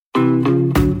You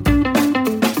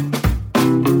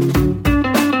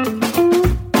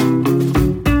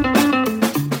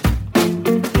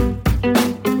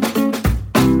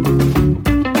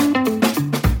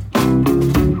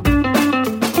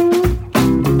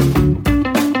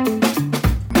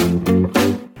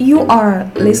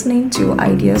are listening to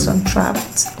Ideas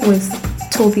Untrapped with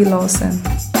Toby Lawson.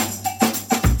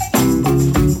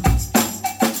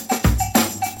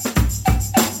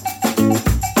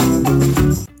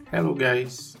 Hello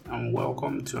guys, and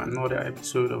welcome to another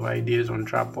episode of Ideas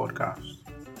Untrapped podcast.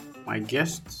 My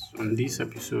guest on this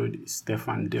episode is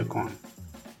Stefan Dekon,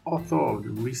 author of the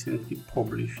recently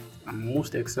published and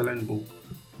most excellent book,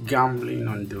 Gambling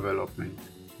on Development: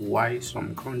 Why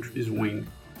Some Countries Win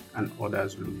and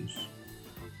Others Lose.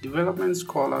 Development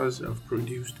scholars have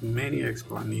produced many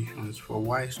explanations for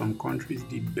why some countries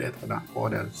did better than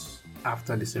others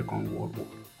after the Second World War.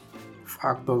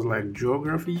 Factors like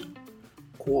geography,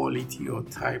 quality or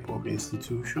type of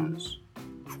institutions,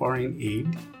 foreign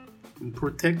aid, and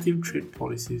protective trade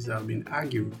policies have been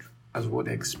argued as what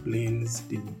explains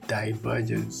the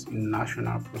divergence in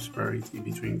national prosperity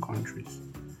between countries.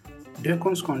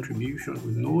 Dekon's contribution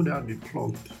will no doubt be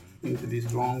plugged into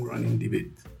this long-running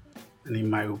debate, and in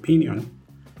my opinion,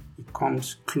 it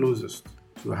comes closest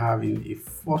to having a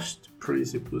first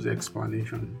principles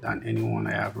explanation than anyone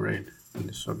I have read on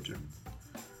the subject.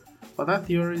 Other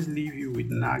theories leave you with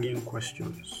nagging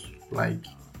questions like,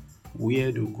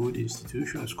 where do good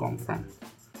institutions come from?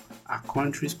 Are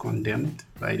countries condemned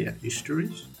by their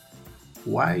histories?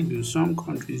 Why do some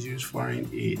countries use foreign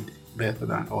aid better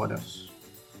than others?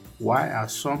 Why are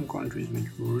some countries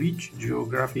with rich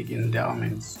geographic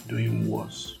endowments doing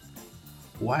worse?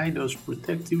 Why does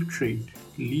protective trade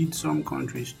lead some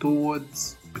countries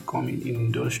towards becoming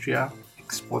industrial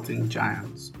exporting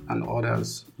giants and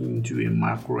others into a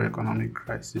macroeconomic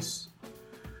crisis?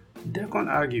 Dekon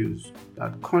argues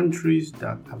that countries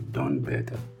that have done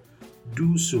better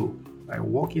do so by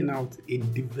working out a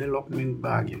development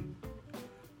bargain.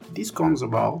 This comes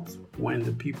about when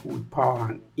the people with power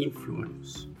and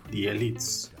influence, the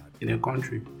elites in a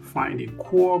country, find a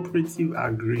cooperative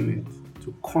agreement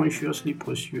to consciously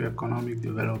pursue economic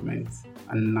development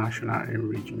and national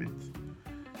enrichment.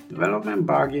 Development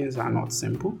bargains are not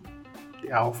simple,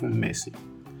 they are often messy,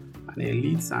 and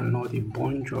elites are not a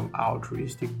bunch of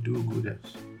altruistic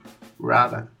do-gooders.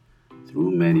 Rather,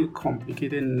 through many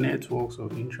complicated networks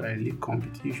of intra-elite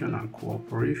competition and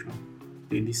cooperation,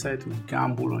 they decide to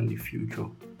gamble on the future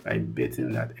by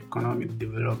betting that economic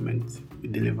development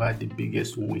will deliver the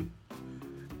biggest win.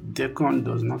 Dekon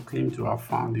does not claim to have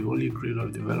found the holy grail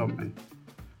of development,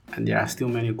 and there are still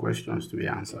many questions to be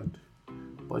answered.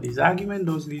 But his argument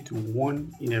does lead to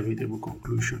one inevitable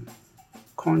conclusion.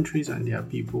 Countries and their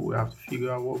people will have to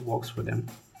figure out what works for them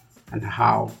and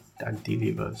how that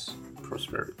delivers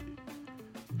prosperity.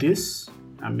 This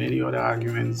and many other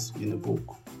arguments in the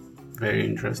book, very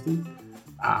interesting,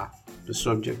 are the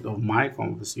subject of my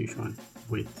conversation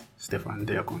with Stefan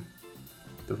Dekon.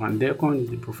 Stefan Dekon is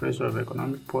the professor of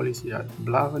economic policy at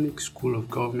Blavatnik School of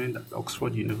Government at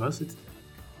Oxford University.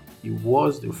 He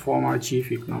was the former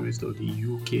chief economist of the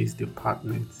UK's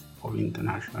Department of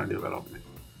International Development.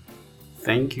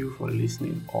 Thank you for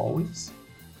listening always,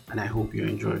 and I hope you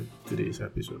enjoy today's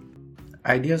episode.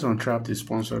 Ideas Untrapped is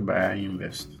sponsored by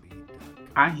iInvest.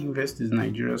 iInvest is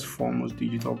Nigeria's foremost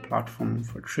digital platform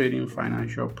for trading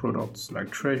financial products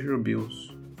like treasury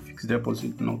bills, fixed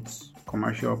deposit notes,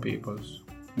 commercial papers,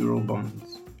 euro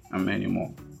bonds, and many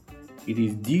more. It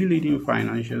is the leading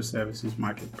financial services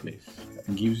marketplace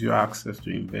that gives you access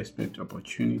to investment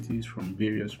opportunities from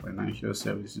various financial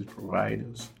services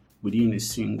providers within a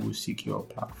single secure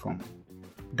platform.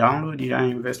 Download the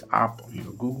iInvest app on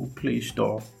your Google Play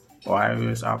Store or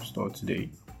iOS App Store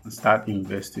today and start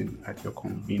investing at your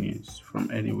convenience from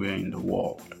anywhere in the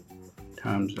world.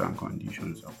 Terms and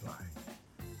conditions apply.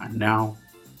 And now,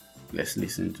 let's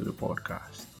listen to the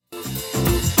podcast.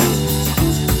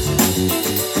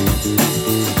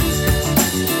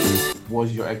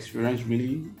 Was your experience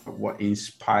really what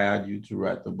inspired you to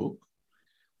write the book?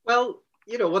 Well,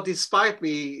 what inspired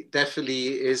me definitely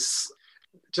is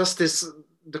just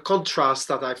the contrast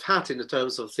that I've had in the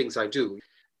terms of things I do.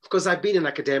 Because I've been an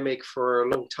academic for a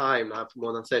long time, I've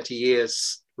more than 30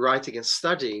 years writing and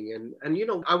studying.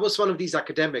 And I was one of these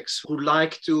academics who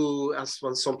like to, as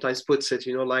one sometimes puts it,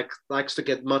 likes to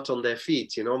get mud on their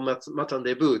feet, mud on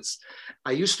their boots.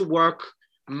 I used to work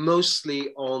mostly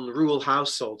on rural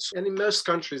households. And in most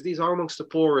countries, these are amongst the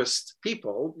poorest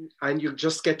people, and you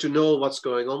just get to know what's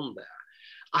going on there.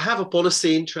 I have a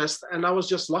policy interest, and I was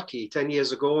just lucky. 10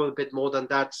 years ago, a bit more than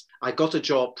that, I got a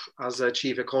job as a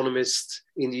chief economist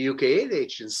in the UK aid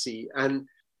agency. And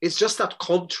it's just that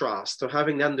contrast to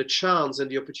having then the chance and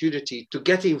the opportunity to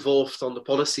get involved on the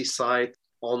policy side,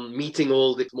 on meeting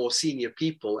all the more senior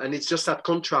people. And it's just that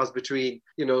contrast between,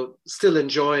 still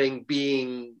enjoying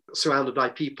being surrounded by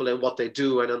people and what they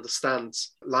do and understand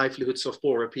livelihoods of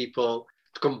poorer people,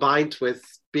 combined with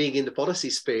being in the policy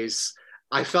space.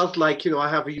 I felt like, I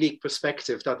have a unique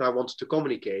perspective that I wanted to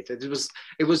communicate. And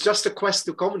it was just a quest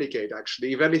to communicate,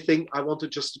 actually. If anything, I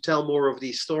wanted just to tell more of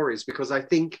these stories, because I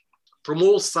think from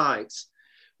all sides,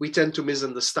 we tend to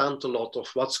misunderstand a lot of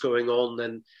what's going on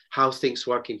and how things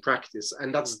work in practice.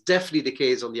 And that's definitely the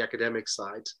case on the academic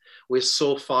side. We're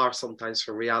so far sometimes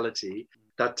from reality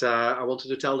that I wanted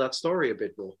to tell that story a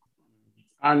bit more.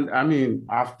 And I mean,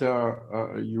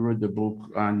 after you wrote the book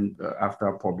and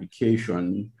after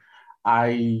publication,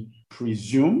 I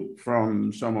presume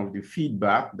from some of the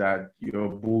feedback that your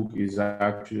book is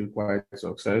actually quite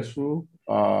successful.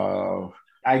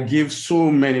 I give so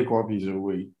many copies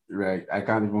away, right? I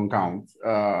can't even count.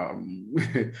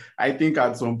 I think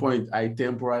at some point I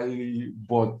temporarily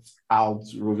bought out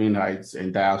Roving Heights'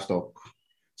 entire stock.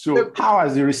 So how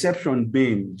has the reception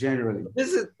been generally?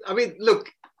 Look,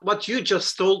 what you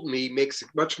just told me makes it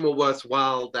much more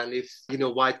worthwhile than if,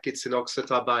 white kids in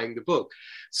Oxford are buying the book.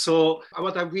 So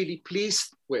what I'm really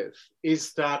pleased with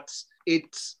is that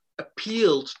it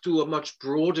appealed to a much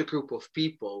broader group of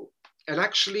people. And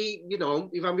actually,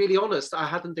 if I'm really honest, I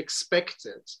hadn't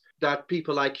expected that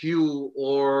people like you,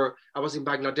 or I was in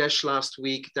Bangladesh last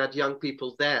week, that young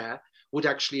people there would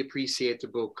actually appreciate the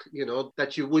book,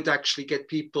 that you would actually get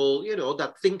people,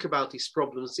 that think about these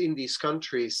problems in these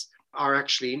countries are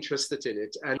actually interested in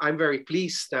it. And I'm very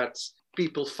pleased that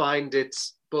people find it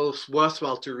both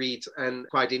worthwhile to read and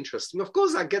quite interesting. Of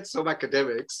course, I get some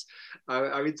academics.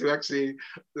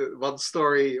 One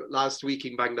story last week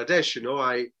in Bangladesh,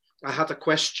 I had a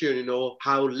question,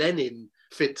 how Lenin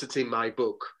fitted in my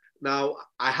book. Now,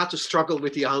 I had to struggle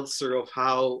with the answer of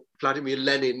how Vladimir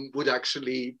Lenin would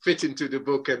actually fit into the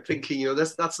book, and thinking,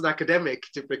 that's an academic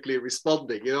typically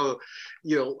responding.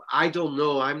 I don't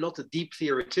know. I'm not a deep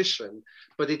theoretician,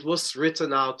 but it was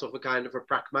written out of a kind of a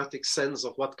pragmatic sense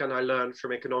of what can I learn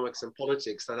from economics and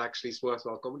politics that actually is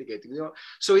worthwhile communicating.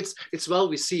 So it's well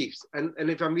received. And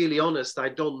if I'm really honest, I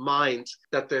don't mind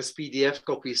that there's PDF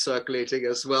copies circulating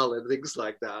as well and things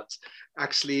like that.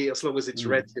 Actually, as long as it's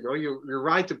read, you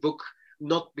write a book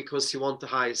not because you want the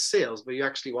highest sales, but you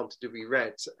actually want it to be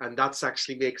read. And that's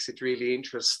actually makes it really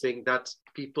interesting that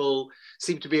people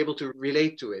seem to be able to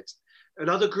relate to it.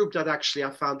 Another group that actually I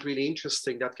found really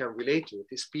interesting that can relate to it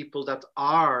is people that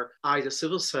are either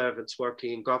civil servants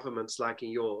working in governments like in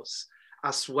yours,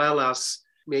 as well as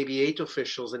maybe aid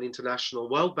officials and International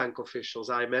World Bank officials,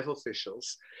 IMF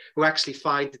officials, who actually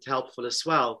find it helpful as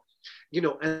well.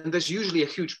 And there's usually a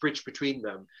huge bridge between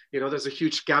them. There's a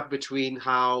huge gap between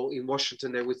how in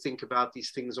Washington they would think about these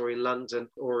things, or in London,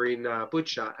 or in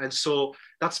Bucha. And so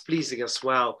that's pleasing as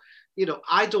well.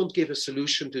 I don't give a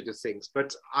solution to the things,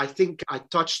 but I think I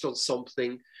touched on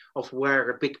something of where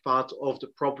a big part of the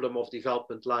problem of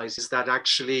development lies, is that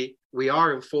actually we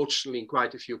are unfortunately in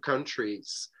quite a few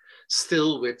countries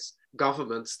still with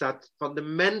governments that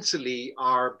fundamentally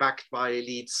are backed by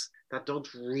elites that don't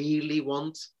really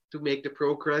want to make the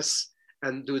progress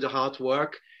and do the hard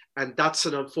work. And that's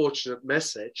an unfortunate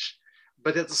message.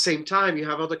 But at the same time, you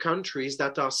have other countries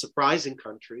that are surprising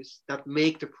countries that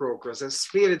make the progress. And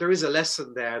clearly there is a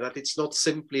lesson there that it's not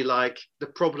simply like the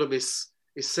problem is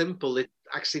simple.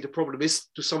 The problem is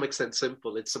to some extent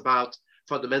simple. It's about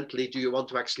fundamentally, do you want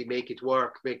to actually make it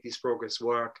work, make this progress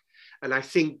work? And I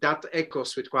think that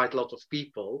echoes with quite a lot of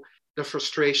people, the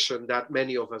frustration that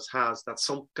many of us has, that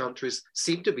some countries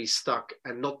seem to be stuck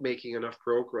and not making enough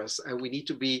progress. And we need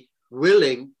to be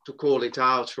willing to call it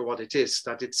out for what it is,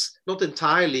 that it's not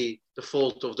entirely the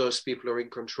fault of those people who are in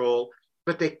control,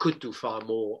 but they could do far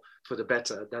more for the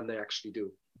better than they actually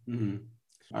do.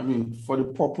 Mm-hmm. For the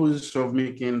purpose of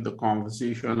making the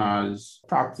conversation as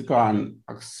practical and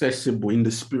accessible in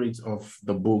the spirit of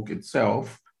the book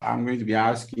itself, I'm going to be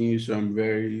asking you some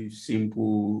very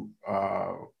simple,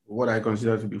 what I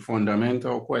consider to be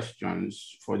fundamental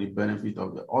questions for the benefit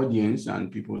of the audience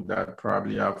and people that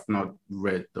probably have not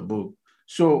read the book.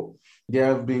 So there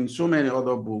have been so many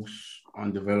other books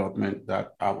on development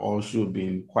that have also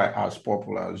been quite as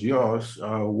popular as yours.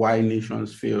 Why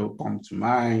Nations Fail come to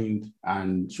mind,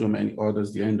 and so many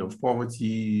others, The End of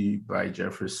Poverty by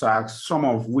Jeffrey Sachs, some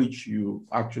of which you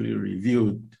actually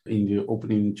reviewed in the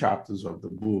opening chapters of the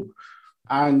book.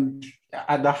 And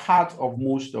at the heart of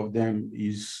most of them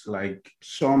is like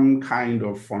some kind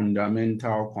of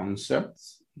fundamental concept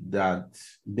that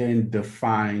then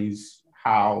defines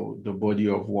how the body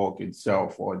of work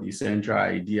itself or the central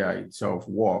idea itself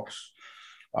works,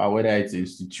 whether it's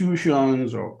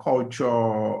institutions or culture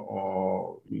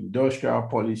or industrial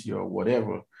policy or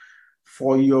whatever.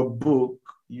 For your book,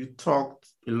 you talked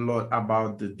a lot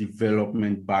about the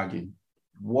development bargain.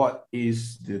 What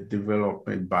is the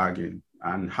development bargain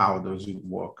and how does it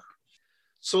work?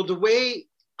 So the way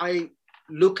I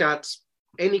look at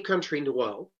any country in the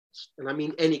world, and I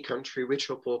mean any country, rich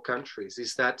or poor countries,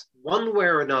 is that one way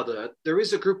or another, there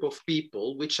is a group of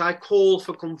people which I call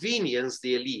for convenience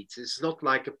the elite. It's not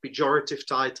like a pejorative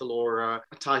title or a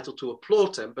title to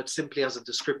applaud them, but simply as a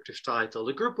descriptive title.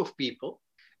 A group of people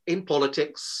in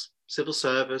politics, civil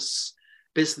service,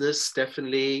 business,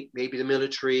 definitely, maybe the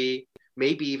military,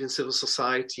 maybe even civil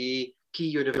society, key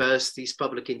universities,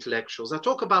 public intellectuals. I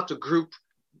talk about the group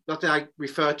that I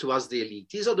refer to as the elite.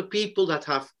 These are the people that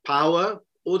have power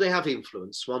or they have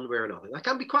influence one way or another. That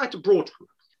can be quite a broad group.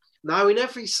 Now, in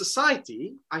every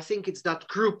society, I think it's that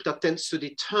group that tends to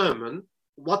determine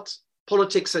what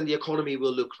politics and the economy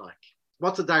will look like,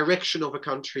 what the direction of a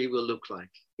country will look like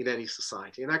in any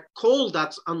society. And I call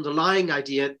that underlying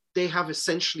idea, they have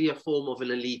essentially a form of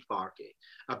an elite bargain,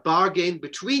 a bargain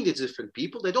between the different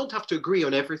people. They don't have to agree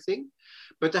on everything,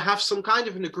 but they have some kind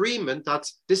of an agreement that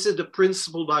this is the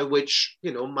principle by which,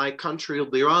 my country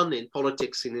will be run in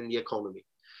politics and in the economy.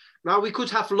 Now, we could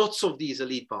have lots of these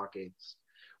elite bargains.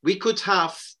 We could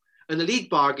have an elite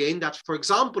bargain that, for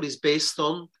example, is based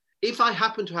on, if I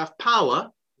happen to have power,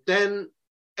 then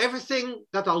everything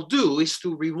that I'll do is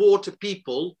to reward the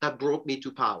people that brought me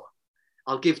to power.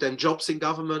 I'll give them jobs in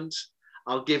government.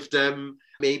 I'll give them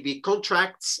maybe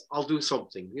contracts. I'll do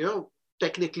something.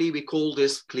 Technically, we call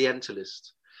this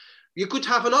clientelist. You could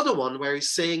have another one where he's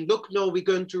saying, look, no, we're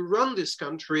going to run this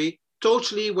country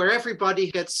totally where everybody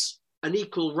gets an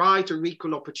equal right or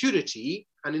equal opportunity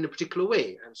and in a particular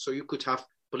way. And so you could have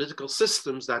political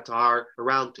systems that are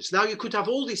around this. Now, you could have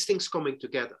all these things coming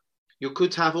together. You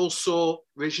could have also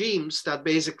regimes that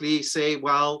basically say,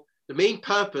 well, the main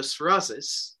purpose for us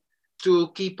is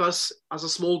to keep us as a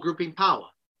small group in power.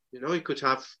 You could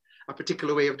have a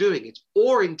particular way of doing it,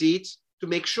 or indeed to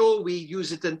make sure we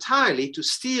use it entirely to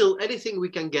steal anything we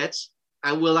can get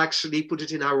and we'll actually put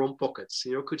it in our own pockets.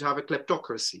 Could have a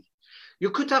kleptocracy. You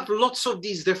could have lots of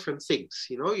these different things.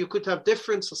 You could have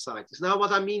different societies. Now,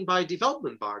 what I mean by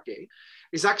development bargain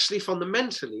is actually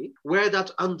fundamentally where that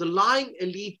underlying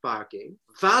elite bargain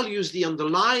values the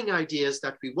underlying ideas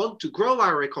that we want to grow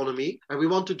our economy, and we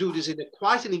want to do this in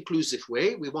quite an inclusive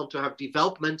way. We want to have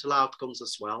developmental outcomes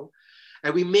as well.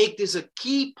 And we make this a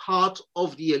key part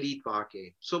of the elite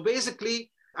bargain. So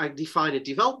basically, I define a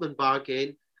development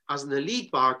bargain as an elite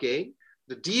bargain.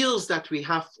 The deals that we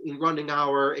have in running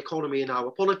our economy and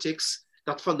our politics,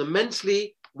 that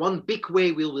fundamentally one big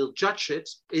way we will judge it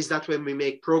is that when we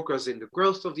make progress in the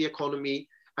growth of the economy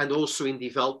and also in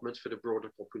development for the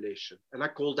broader population. And I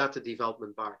call that a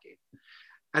development bargain.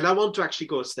 And I want to actually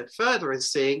go a step further and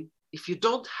saying, if you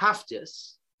don't have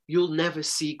this, you'll never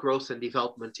see growth and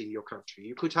development in your country.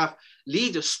 You could have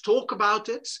leaders talk about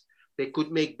it. They could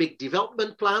make big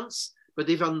development plans. But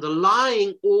if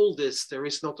underlying all this, there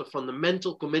is not a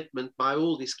fundamental commitment by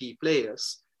all these key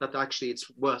players that actually it's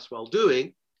worthwhile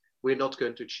doing, we're not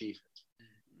going to achieve it.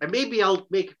 And maybe I'll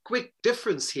make a quick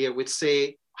difference here with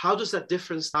say, how does that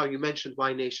difference, now you mentioned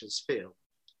why nations fail.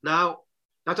 Now,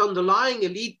 that underlying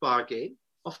elite bargain,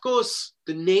 of course,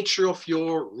 the nature of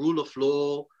your rule of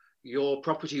law, your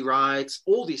property rights,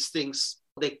 all these things,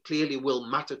 they clearly will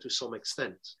matter to some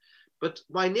extent. But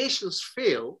why nations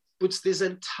fail puts this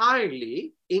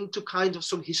entirely into kind of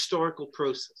some historical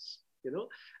process,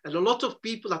 And a lot of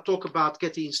people that talk about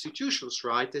getting institutions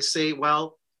right, they say,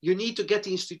 well, you need to get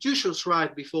the institutions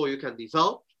right before you can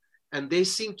develop. And they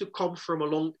seem to come from a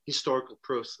long historical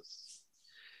process.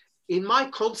 In my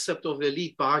concept of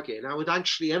elite bargain, I would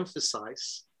actually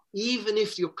emphasize, even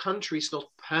if your country is not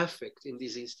perfect in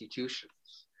these institutions,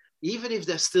 even if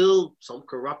there's still some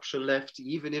corruption left,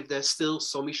 even if there's still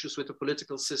some issues with the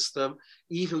political system,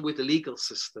 even with the legal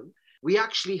system, we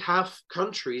actually have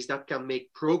countries that can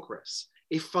make progress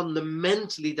if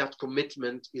fundamentally that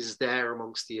commitment is there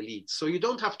amongst the elites. So you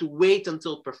don't have to wait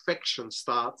until perfection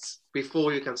starts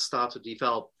before you can start to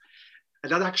develop.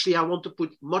 And that actually, I want to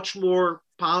put much more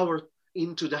power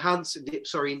into the hands, in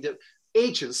the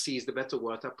agency is the better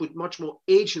word. I put much more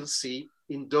agency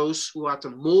in those who at the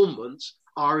moment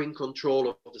are in control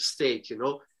of the state.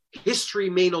 History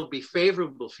may not be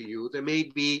favorable for you. There may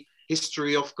be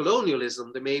history of colonialism.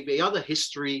 There may be other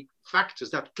history factors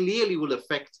that clearly will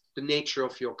affect the nature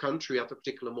of your country at a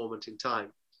particular moment in time.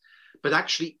 But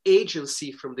actually agency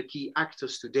from the key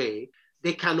actors today,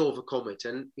 they can overcome it.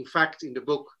 And in fact, in the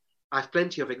book, I have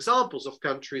plenty of examples of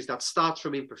countries that start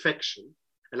from imperfection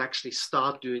and actually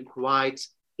start doing quite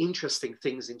interesting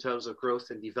things in terms of growth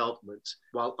and development,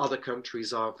 while other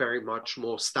countries are very much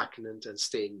more stagnant and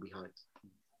staying behind.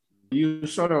 You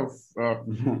sort of,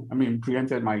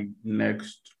 preempted my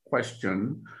next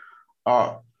question.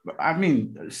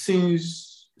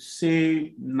 Since,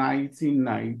 say,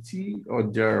 1990 or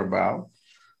thereabout,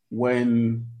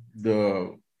 when the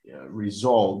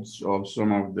results of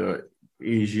some of the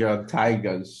Asia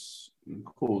tigers, in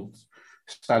quotes,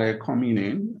 started coming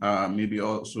in, maybe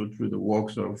also through the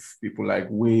works of people like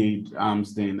Wade,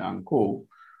 Amsden, and co.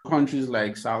 Countries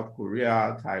like South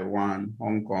Korea, Taiwan,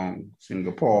 Hong Kong,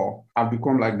 Singapore have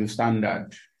become like the standard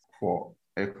for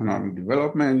economic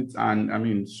development.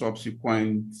 And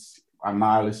subsequent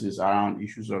analysis around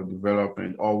issues of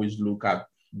development always look at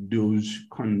those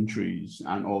countries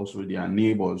and also their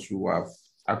neighbors who have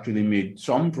actually made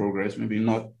some progress, maybe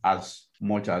not as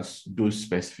much as those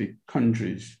specific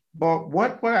countries. But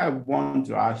what I want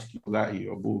to ask you about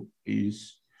your book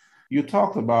is, you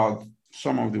talked about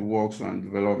some of the works on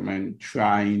development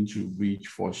trying to reach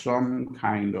for some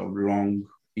kind of long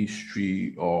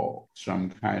history or some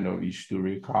kind of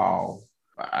historical,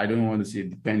 I don't want to say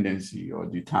dependency or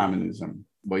determinism,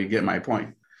 but you get my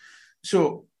point.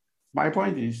 So my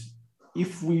point is,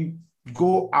 if we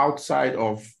go outside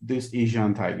of these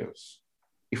Asian tigers,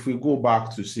 if we go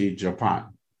back to, say, Japan,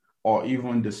 or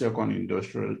even the Second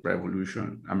Industrial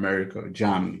Revolution, America,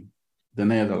 Germany, the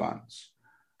Netherlands,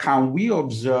 can we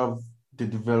observe the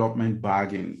development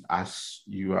bargain as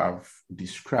you have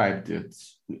described it?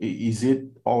 Is it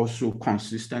also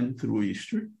consistent through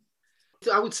history?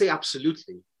 I would say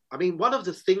absolutely. I mean, one of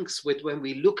the things when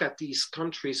we look at these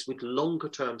countries with longer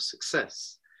term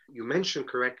success, you mentioned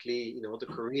correctly, the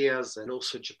Koreas and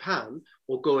also Japan,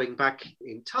 or going back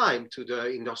in time to the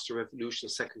Industrial Revolution,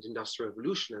 Second Industrial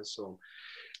Revolution, and so on.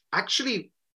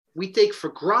 Actually, we take for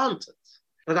granted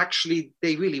that actually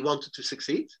they really wanted to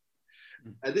succeed.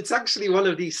 And it's actually one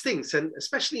of these things. And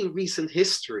especially in recent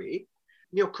history,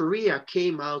 Korea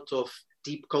came out of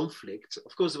deep conflict.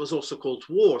 Of course, there was also Cold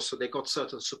War, so they got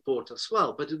certain support as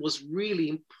well. But it was really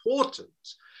important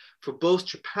for both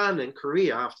Japan and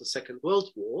Korea after the Second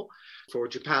World War, for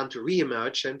Japan to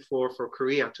re-emerge and for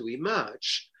Korea to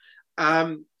emerge.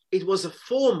 It was a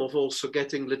form of also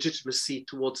getting legitimacy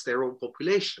towards their own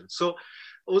population. So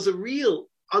it was a real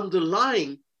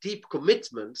underlying deep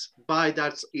commitment by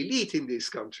that elite in these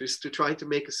countries to try to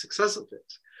make a success of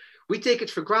it. We take it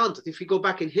for granted. If we go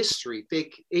back in history,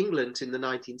 take England in the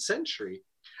 19th century,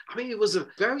 it was a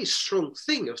very strong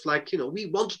thing. It was like, we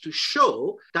wanted to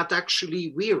show that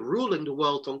actually we are ruling the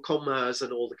world on commerce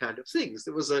and all the kind of things.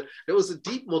 There was a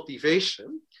deep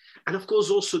motivation, and of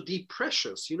course also deep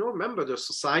pressures. Remember, the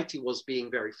society was being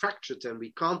very fractured, and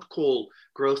we can't call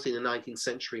growth in the 19th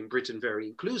century in Britain very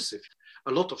inclusive.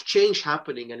 A lot of change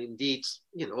happening, and indeed,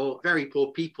 very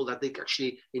poor people that they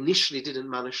actually initially didn't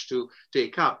manage to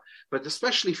take up. But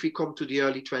especially if we come to the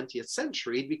early 20th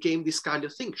century, it became this kind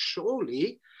of thing.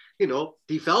 Surely,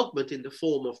 development in the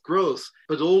form of growth,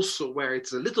 but also where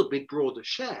it's a little bit broader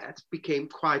shared, became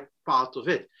quite part of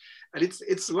it. And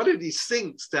it's one of these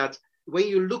things that when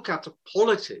you look at the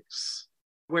politics,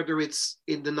 whether it's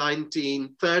in the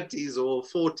 1930s or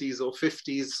 40s or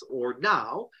 50s or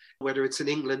now, whether it's in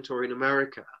England or in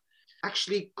America,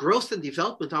 actually growth and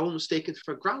development are almost taken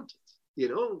for granted.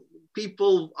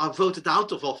 People are voted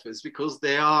out of office because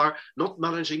they are not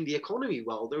managing the economy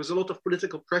well. There is a lot of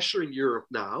political pressure in Europe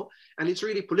now, and it's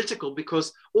really political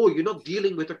because, you're not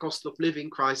dealing with the cost of living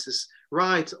crisis,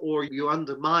 right? Or you're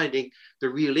undermining the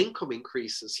real income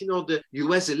increases. The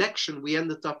US election, we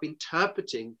ended up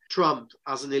interpreting Trump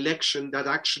as an election that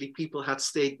actually people had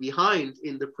stayed behind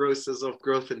in the process of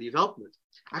growth and development.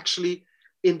 Actually,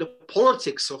 in the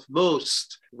politics of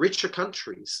most richer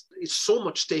countries, it's so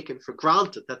much taken for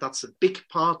granted that that's a big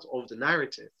part of the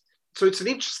narrative. So it's an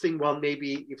interesting one,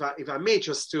 maybe, if I may,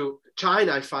 just to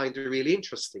China, I find a really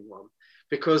interesting one,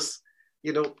 because,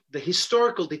 the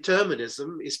historical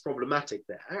determinism is problematic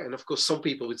there. And of course, some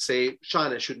people would say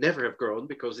China should never have grown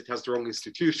because it has the wrong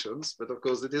institutions, but of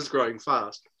course it is growing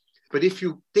fast. But if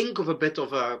you think of a bit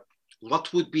of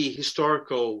what would be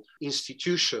historical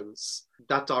institutions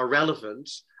that are relevant,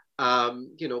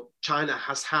 China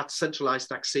has had centralized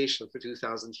taxation for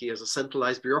 2,000 years, a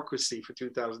centralized bureaucracy for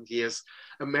 2,000 years,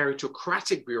 a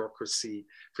meritocratic bureaucracy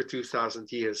for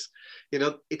 2,000 years.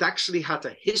 It actually had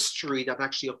a history that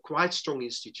actually of quite strong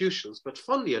institutions. But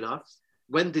funnily enough,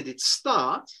 when did it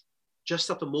start?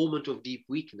 Just at the moment of deep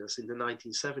weakness in the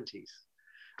 1970s,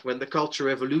 when the Cultural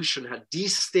Revolution had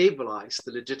destabilized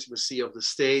the legitimacy of the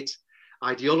state.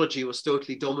 Ideology was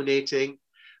totally dominating.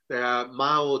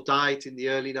 Mao died in the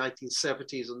early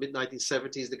 1970s or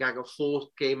mid-1970s. The Gang of Four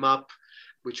came up,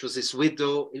 which was his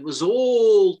widow. It was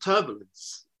all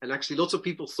turbulence. And actually, lots of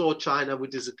people thought China would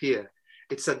disappear.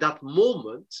 It's at that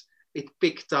moment it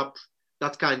picked up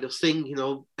that kind of thing,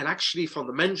 and actually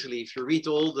fundamentally, if you read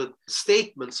all the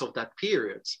statements of that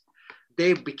period,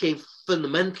 they became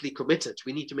fundamentally committed.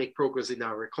 We need to make progress in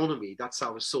our economy. That's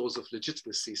our source of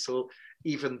legitimacy. So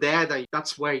even there,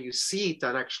 that's where you see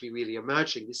that actually really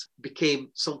emerging. This became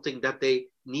something that they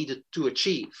needed to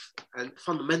achieve, and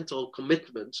fundamental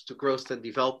commitment to growth and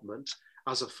development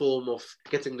as a form of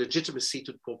getting legitimacy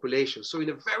to the population. So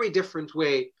in a very different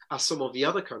way as some of the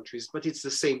other countries, but it's the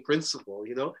same principle,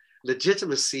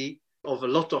 legitimacy of a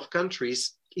lot of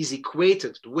countries is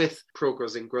equated with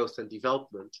progress in growth and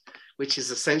development, which is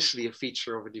essentially a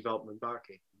feature of a development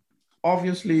bargain.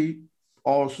 Obviously,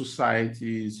 all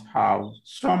societies have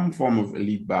some form of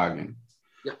elite bargain.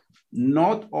 Yeah.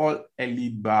 Not all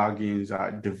elite bargains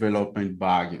are development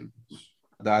bargains.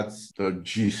 That's the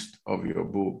gist of your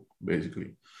book,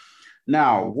 basically.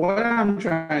 Now, what I'm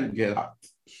trying to get at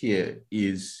here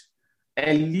is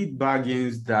elite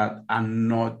bargains that are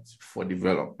not for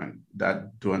development,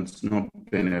 that do not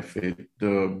benefit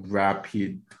the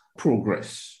rapid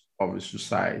progress of a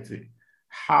society.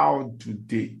 How do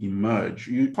they emerge?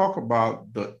 You talk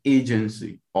about the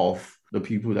agency of the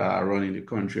people that are running the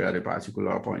country at a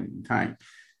particular point in time.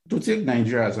 To take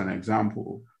Nigeria as an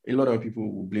example, a lot of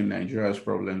people will blame Nigeria's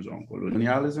problems on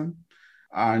colonialism.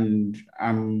 And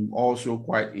I'm also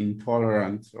quite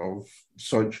intolerant of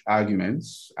such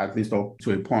arguments, at least up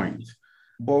to a point.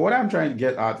 But what I'm trying to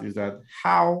get at is that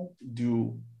how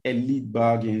do elite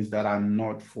bargains that are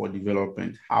not for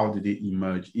development, how do they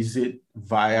emerge? Is it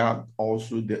via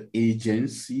also the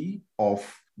agency of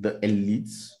the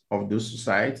elites of those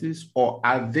societies? Or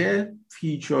are there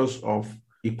features of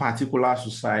a particular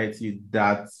society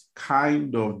that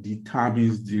kind of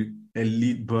determines the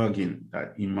elite bargain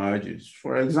that emerges?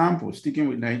 For example, sticking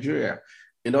with Nigeria,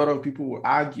 a lot of people will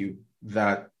argue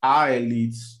that our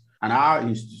elites and our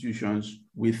institutions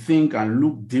will think and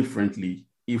look differently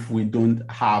if we don't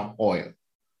have oil.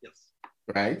 Yes.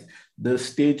 Right? The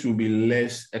state will be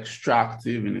less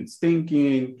extractive in its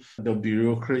thinking. The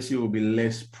bureaucracy will be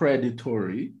less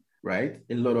predatory, right?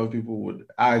 A lot of people would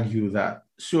argue that.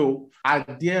 So are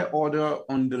there other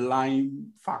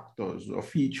underlying factors or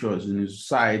features in a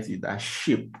society that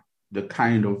shape the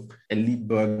kind of elite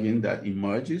bargain that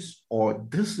emerges? Or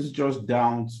this is just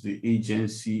down to the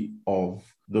agency of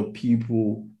the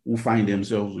people who find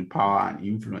themselves with power and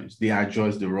influence? They are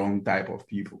just the wrong type of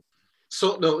people.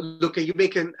 So, no, look, you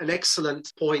make an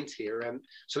excellent point here. And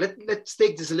so let's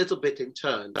take this a little bit in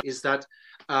turn, is that,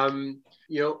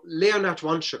 Leonard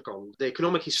Wanchakon, the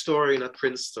economic historian at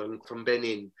Princeton from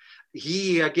Benin,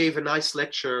 he gave a nice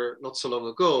lecture not so long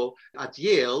ago at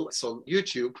Yale. It's on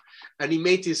YouTube. And he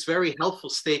made this very helpful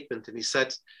statement. And he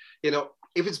said,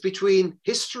 if it's between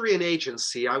history and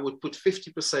agency, I would put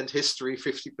 50% history,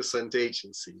 50%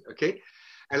 agency, okay?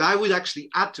 And I would actually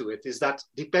add to it is that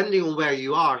depending on where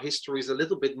you are, history is a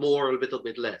little bit more, a little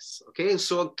bit less, okay? And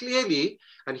so clearly,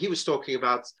 and he was talking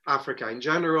about Africa in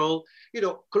general,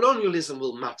 colonialism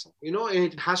will matter, and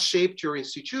it has shaped your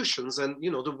institutions and,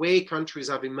 the way countries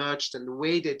have emerged and the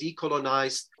way they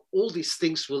decolonized, all these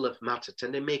things will have mattered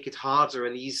and they make it harder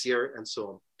and easier and so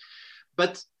on.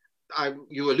 But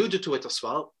you alluded to it as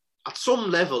well. At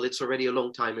some level, it's already a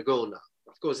long time ago now.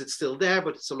 Of course, it's still there,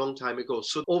 but it's a long time ago.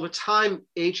 So over time,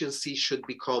 agency should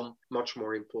become much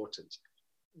more important.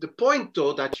 The point,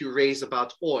 though, that you raise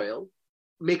about oil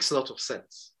makes a lot of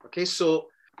sense. Okay, so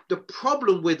the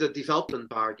problem with the development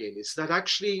bargain is that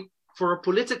actually for a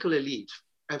political elite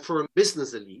and for a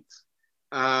business elite,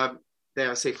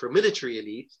 dare I say for a military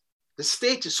elite, the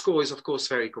status quo is, of course,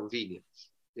 very convenient.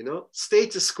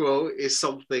 Status quo is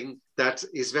something that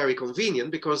is very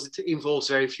convenient because it involves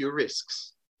very few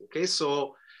risks. Okay,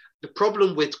 so the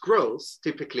problem with growth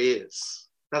typically is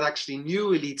that actually new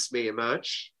elites may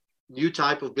emerge, new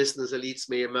type of business elites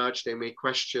may emerge, they may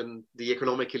question the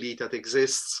economic elite that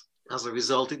exists. As a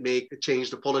result, it may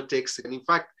change the politics. And in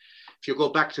fact, if you go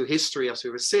back to history, as we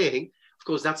were saying, Of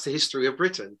course, that's the history of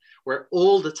Britain, where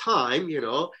all the time,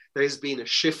 there's been a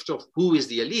shift of who is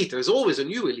the elite. There's always a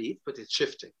new elite, but it's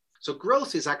shifting. So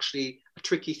growth is actually a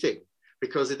tricky thing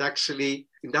because it actually,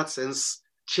 in that sense,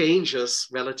 changes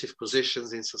relative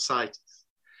positions in societies.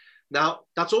 Now,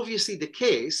 that's obviously the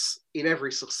case in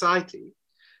every society,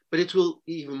 but it will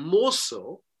even more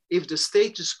so if the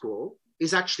status quo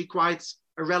is actually quite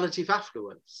a relative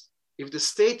affluence. If the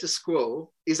status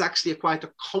quo is actually quite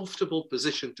a comfortable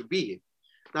position to be in.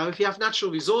 Now, if you have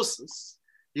natural resources,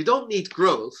 you don't need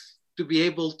growth to be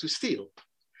able to steal.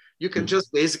 You can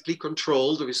just basically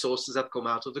control the resources that come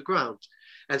out of the ground.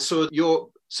 And so your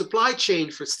supply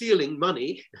chain for stealing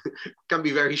money can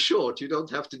be very short. You don't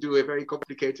have to do a very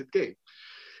complicated game.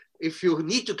 If you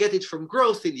need to get it from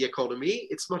growth in the economy,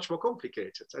 it's much more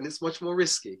complicated and it's much more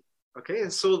risky. Okay,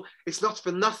 and so it's not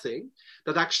for nothing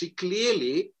that actually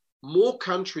clearly more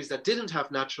countries that didn't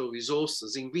have natural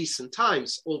resources in recent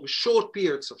times, over short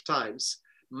periods of times,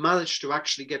 managed to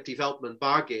actually get development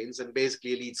bargains and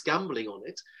basically elites gambling on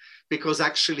it, because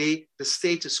actually the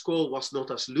status quo was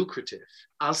not as lucrative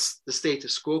as the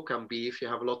status quo can be if you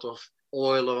have a lot of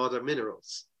oil or other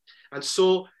minerals. And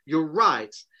so you're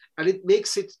right. And it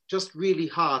makes it just really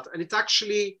hard. And it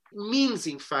actually means,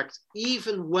 in fact,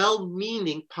 even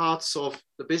well-meaning parts of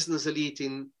the business elite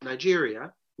in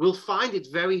Nigeria will find it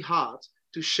very hard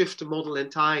to shift the model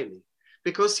entirely.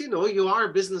 Because, you are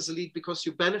a business elite because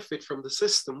you benefit from the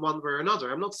system one way or another.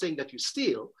 I'm not saying that you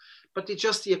steal, but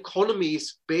the economy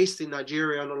is based in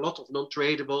Nigeria on a lot of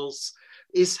non-tradables,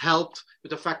 is helped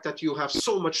with the fact that you have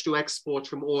so much to export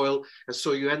from oil, and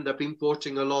so you end up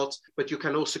importing a lot, but you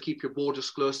can also keep your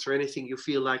borders closed for anything you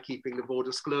feel like keeping the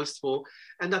borders closed for.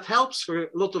 And that helps for a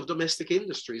lot of domestic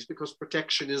industries because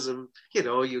protectionism,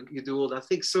 you do all that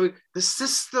thing. So the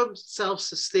system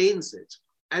self-sustains it.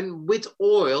 And with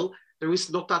oil, there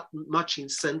is not that much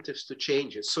incentives to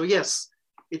change it. So yes,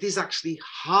 it is actually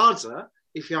harder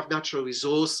if you have natural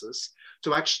resources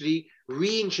to actually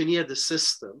re-engineer the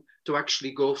system to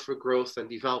actually go for growth and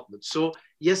development. So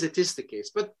yes, it is the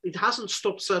case, but it hasn't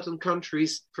stopped certain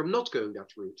countries from not going that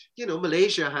route.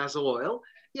 Malaysia has oil.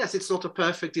 Yes, it's not a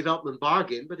perfect development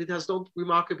bargain, but it has done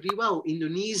remarkably well.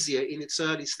 Indonesia, in its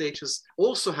early stages,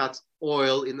 also had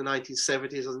oil in the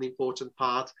 1970s as an important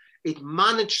part. It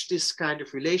managed this kind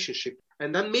of relationship.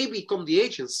 And then maybe come the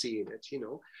agency in it,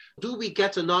 Do we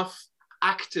get enough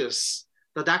actors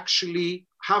that actually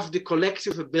have the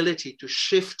collective ability to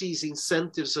shift these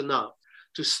incentives enough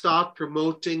to start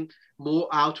promoting more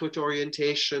outward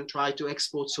orientation, try to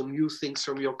export some new things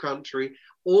from your country,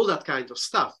 all that kind of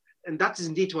stuff. And that is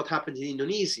indeed what happened in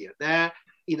Indonesia. There,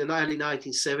 in the early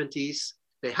 1970s,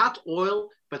 they had oil,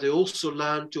 but they also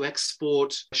learned to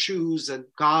export shoes and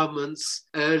garments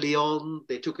early on.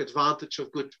 They took advantage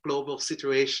of good global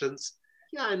situations.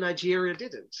 Yeah, and Nigeria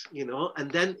didn't,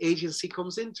 and then agency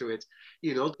comes into it.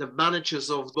 The managers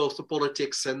of both the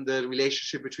politics and the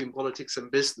relationship between politics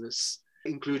and business,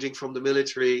 including from the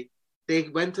military, they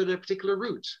went on a particular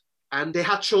route and they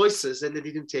had choices and they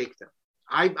didn't take them.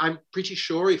 I'm pretty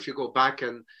sure if you go back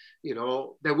and,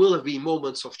 there will have been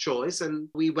moments of choice, and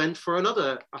we went for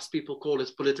another, as people call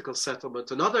it, political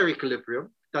settlement, another equilibrium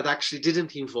that actually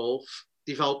didn't involve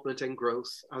development and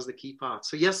growth as the key part.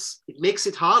 So yes, it makes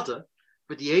it harder,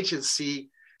 but the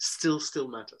agency still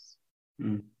matters.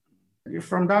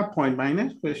 From that point, my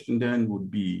next question then would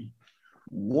be,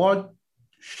 what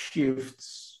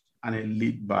shifts an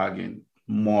elite bargain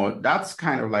more? That's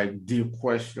kind of like the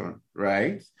question,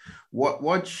 right?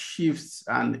 What shifts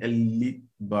an elite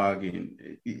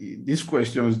bargain? These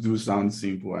questions do sound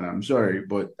simple, and I'm sorry,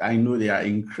 but I know they are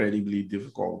incredibly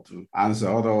difficult to answer.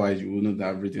 Otherwise, you wouldn't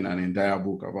have written an entire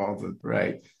book about it,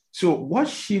 right? So what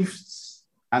shifts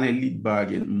an elite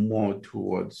bargain more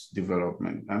towards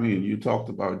development? I mean, you talked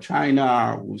about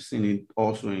China. We've seen it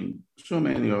also in so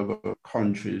many other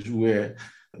countries where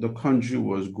the country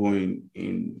was going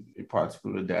in a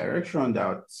particular direction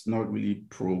that's not really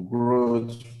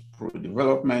pro-growth,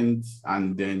 pro-development,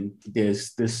 and then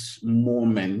there's this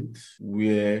moment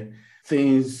where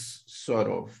things sort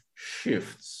of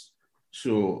shifts.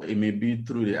 So it may be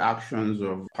through the actions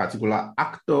of particular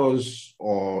actors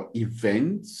or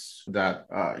events that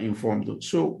inform them.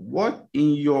 So what,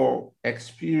 in your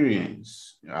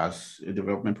experience as a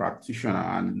development practitioner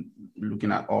and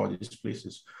looking at all these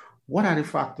places, what are the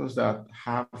factors that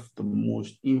have the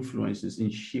most influences in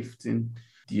shifting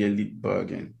the elite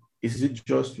bargain? Is it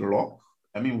just luck?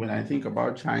 I mean, when I think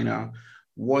about China,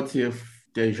 what if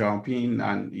Deng Xiaoping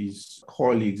and his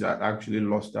colleagues had actually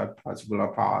lost that particular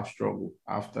power struggle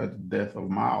after the death of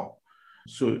Mao?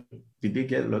 So did they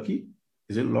get lucky?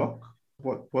 Is it luck?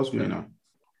 What's going on?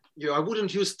 I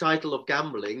wouldn't use the title of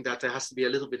gambling, that there has to be a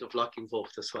little bit of luck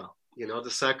involved as well. The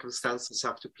circumstances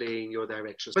have to play in your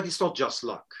direction, but it's not just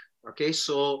luck. Okay,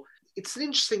 so it's an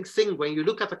interesting thing when you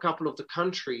look at a couple of the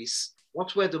countries,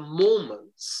 what were the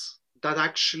moments that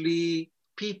actually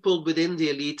people within the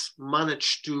elite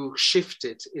managed to shift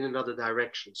it in another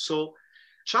direction. So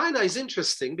China is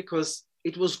interesting because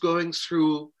it was going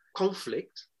through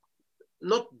conflict,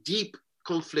 not deep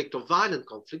conflict or violent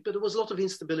conflict, but there was a lot of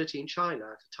instability in China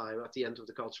at the time, at the end of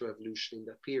the Cultural Revolution in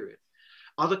that period.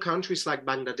 Other countries like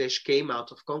Bangladesh came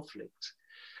out of conflict.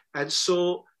 And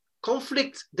so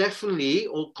conflict definitely,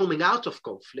 or coming out of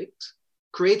conflict,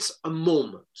 creates a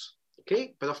moment.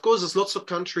 Okay, but of course, there's lots of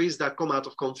countries that come out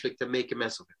of conflict and make a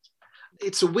mess of it.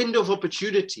 It's a window of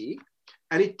opportunity,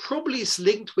 and it probably is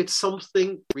linked with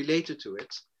something related to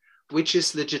it, which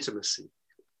is legitimacy.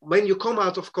 When you come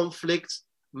out of conflict,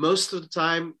 most of the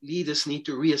time, leaders need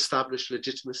to reestablish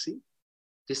legitimacy.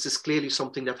 This is clearly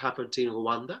something that happened in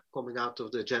Rwanda, coming out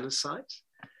of the genocide.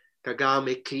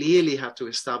 Kagame clearly had to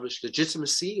establish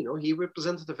legitimacy. He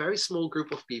represented a very small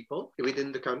group of people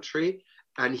within the country,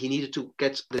 and he needed to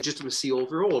get legitimacy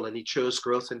overall, and he chose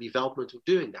growth and development of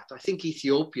doing that. I think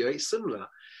Ethiopia is similar,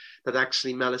 that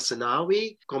actually Meles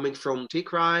Zenawi, coming from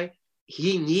Tigray,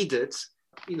 he needed,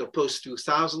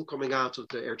 post-2000, coming out of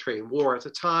the Eritrean war at the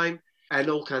time, and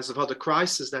all kinds of other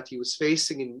crises that he was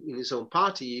facing in his own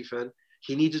party even,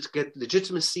 he needed to get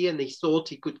legitimacy, and he thought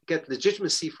he could get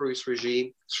legitimacy for his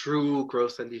regime through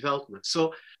growth and development.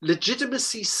 So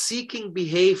legitimacy-seeking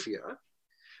behavior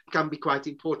can be quite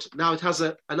important. Now, it has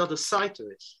another side to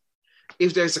it.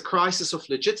 If there's a crisis of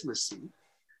legitimacy,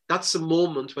 that's a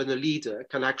moment when a leader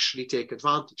can actually take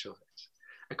advantage of it.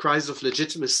 A crisis of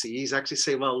legitimacy is actually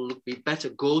saying, well, look, we better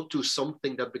go to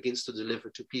something that begins to deliver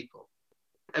to people.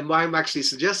 And why I'm actually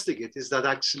suggesting it is that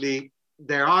actually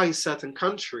there are in certain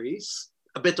countries,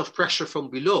 a bit of pressure from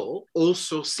below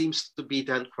also seems to be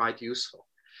then quite useful.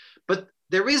 But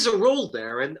there is a role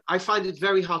there, and I find it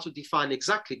very hard to define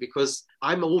exactly because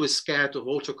I'm always scared of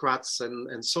autocrats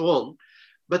and so on.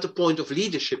 But the point of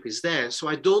leadership is there. So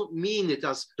I don't mean it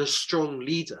as the strong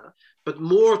leader, but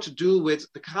more to do with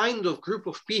the kind of group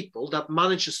of people that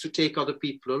manages to take other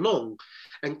people along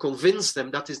and convince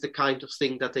them that is the kind of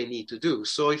thing that they need to do.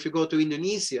 So if you go to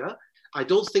Indonesia, I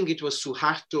don't think it was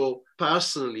Suharto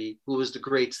personally who was the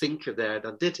great thinker there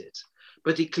that did it.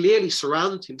 But he clearly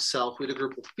surrounded himself with a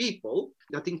group of people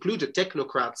that included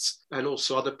technocrats and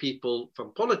also other people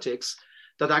from politics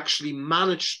that actually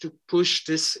managed to push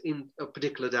this in a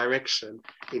particular direction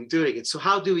in doing it. So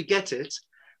how do we get it?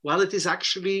 Well, it is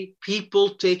actually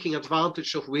people taking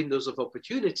advantage of windows of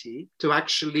opportunity to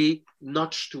actually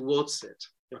nudge towards it,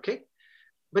 okay?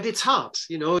 But it's hard,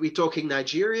 we're talking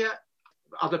Nigeria.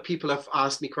 Other people have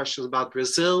asked me questions about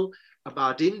Brazil,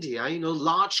 about India,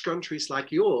 large countries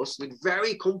like yours with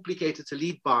very complicated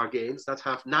elite bargains that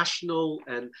have national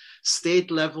and state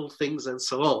level things and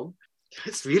so on.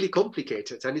 It's really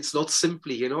complicated, and it's not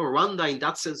simply, Rwanda in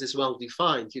that sense is well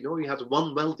defined. We had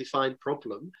one well-defined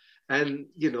problem, and,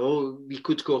 we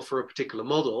could go for a particular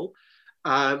model.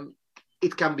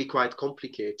 It can be quite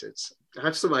complicated. I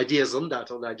have some ideas on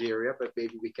that on Nigeria, but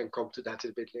maybe we can come to that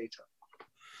a bit later.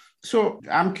 So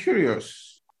I'm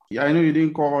curious. I know you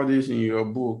didn't cover this in your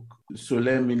book, so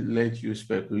let me let you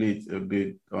speculate a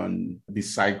bit on the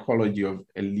psychology of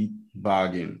elite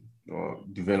bargain or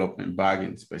development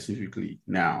bargain specifically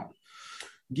now.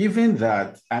 Given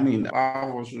that,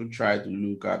 I've also tried to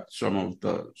look at some of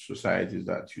the societies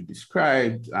that you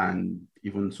described and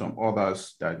even some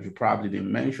others that you probably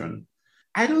didn't mention.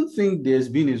 I don't think there's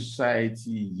been a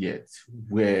society yet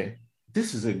where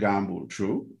this is a gamble,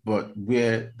 true, but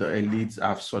where the elites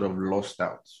have sort of lost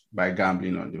out by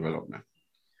gambling on development.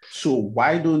 So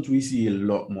why don't we see a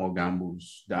lot more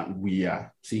gambles than we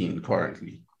are seeing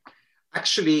currently?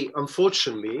 Actually,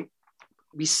 unfortunately,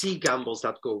 we see gambles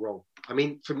that go wrong.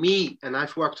 For me, and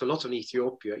I've worked a lot on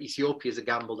Ethiopia, Ethiopia is a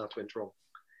gamble that went wrong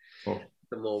at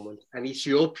the moment. And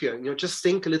Ethiopia, just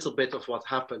think a little bit of what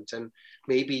happened and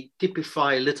maybe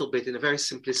typify a little bit in a very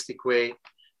simplistic way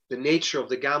the nature of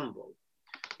the gamble.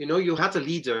 You had a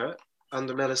leader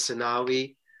under Meles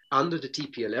Zenawi, under the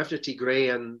TPLF, the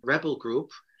Tigrayan rebel group,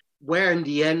 where in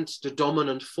the end, the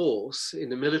dominant force in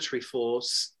the military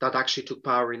force that actually took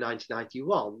power in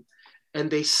 1991, and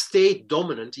they stayed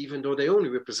dominant, even though they only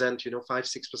represent,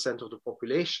 5-6% of the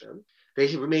population,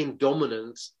 they remained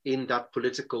dominant in that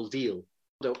political deal.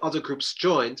 The other groups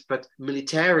joined, but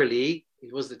militarily,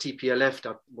 it was the TPLF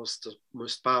that was the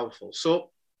most powerful.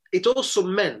 So it also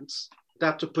meant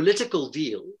that the political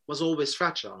deal was always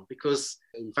fragile because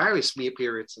in various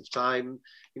periods of time,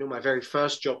 my very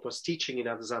first job was teaching in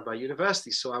Addis Ababa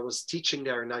University. So I was teaching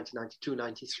there in 1992,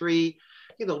 93.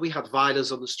 We had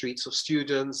violence on the streets of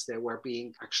students. They were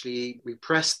being actually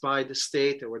repressed by the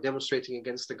state. They were demonstrating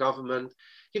against the government.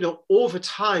 Over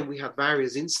time, we had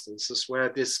various instances where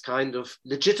this kind of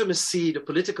legitimacy, the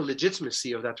political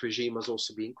legitimacy of that regime was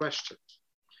also being questioned.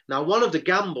 Now, one of the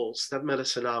gambles that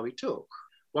Meles Zenawi took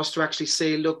was to actually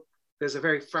say, look, there's a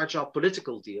very fragile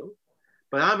political deal,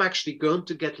 but I'm actually going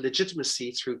to get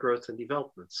legitimacy through growth and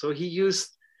development. So he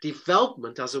used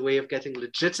development as a way of getting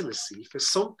legitimacy for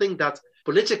something that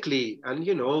politically, and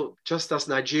just as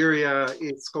Nigeria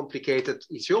is complicated,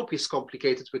 Ethiopia is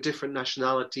complicated with different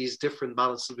nationalities, different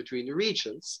balances between the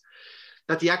regions,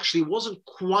 that he actually wasn't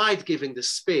quite giving the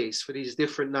space for these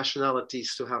different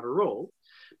nationalities to have a role,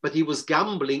 but he was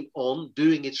gambling on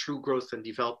doing it through growth and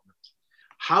development.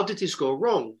 How did this go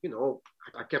wrong?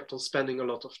 I kept on spending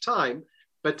a lot of time,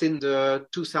 but in the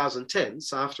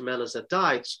 2010s, after Meles had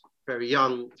died, very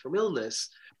young from illness,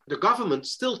 the government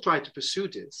still tried to pursue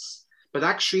this, but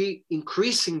actually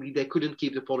increasingly they couldn't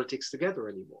keep the politics together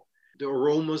anymore. The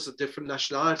Oromos, a different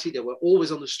nationality, they were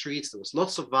always on the streets, there was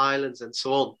lots of violence and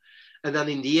so on. And then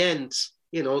in the end,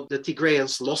 the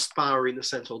Tigrayans lost power in the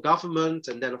central government.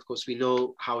 And then, of course, we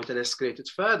know how it then escalated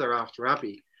further after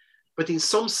Abiy. But in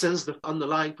some sense, the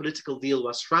underlying political deal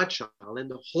was fragile. And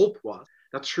the hope was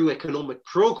that through economic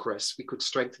progress, we could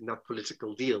strengthen that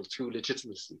political deal through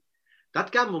legitimacy.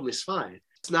 That gamble misfired.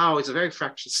 Now it's a very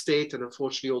fractured state. And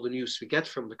unfortunately, all the news we get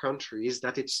from the country is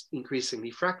that it's increasingly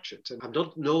fractured. And I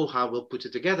don't know how we'll put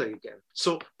it together again.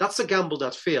 So that's a gamble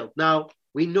that failed. Now,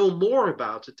 we know more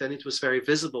about it and it was very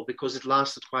visible because it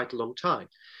lasted quite a long time.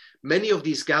 Many of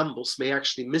these gambles may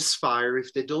actually misfire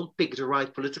if they don't pick the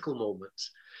right political moment.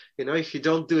 If you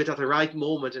don't do it at the right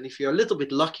moment, and if you're a little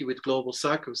bit lucky with global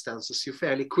circumstances, you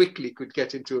fairly quickly could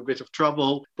get into a bit of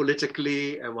trouble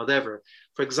politically and whatever.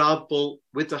 For example,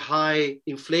 with the high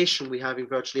inflation we have in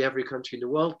virtually every country in the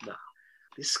world now,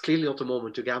 this is clearly not the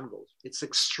moment to gamble. It's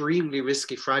extremely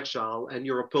risky, fragile, and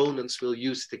your opponents will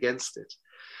use it against it.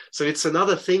 So it's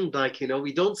another thing,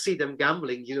 we don't see them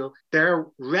gambling. There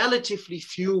are relatively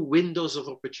few windows of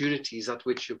opportunities at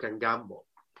which you can gamble.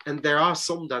 And there are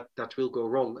some that will go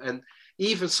wrong. And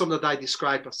even some that I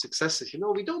describe as successes,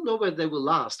 we don't know whether they will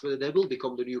last, whether they will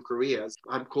become the new Koreas.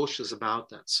 I'm cautious about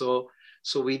that. So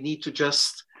we need to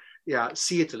just,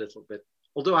 see it a little bit.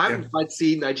 Although I haven't quite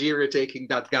seen Nigeria taking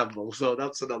that gamble. So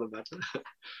that's another matter.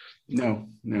 No.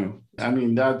 I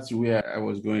mean, that's where I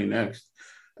was going next.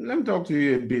 Let me talk to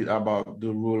you a bit about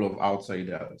the role of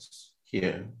outsiders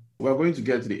here. We're going to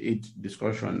get to the aid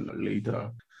discussion later.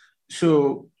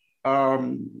 So,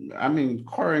 currently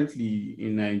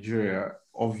in Nigeria,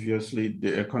 obviously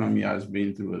the economy has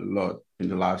been through a lot in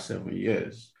the last 7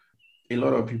 years. A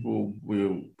lot of people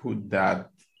will put that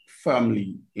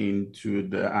firmly into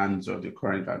the hands of the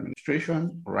current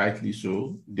administration, rightly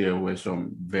so. There were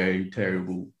some very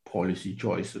terrible policy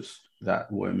choices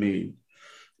that were made.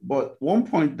 But one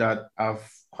point that I've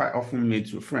quite often made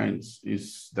to friends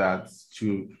is that,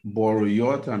 to borrow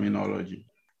your terminology,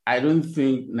 I don't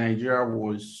think Nigeria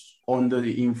was under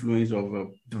the influence of a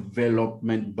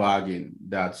development bargain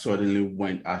that suddenly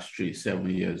went astray 7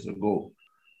 years ago.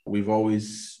 We've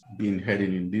always been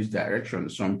heading in this direction.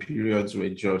 Some periods were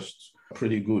just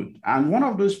pretty good. And one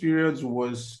of those periods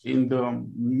was in the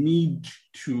mid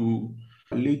to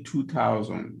late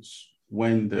 2000s,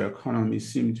 when the economy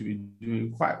seemed to be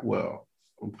doing quite well,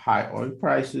 high oil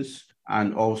prices,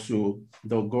 and also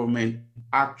the government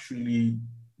actually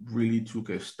really took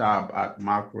a stab at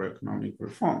macroeconomic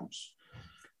reforms.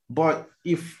 But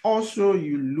if also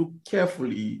you look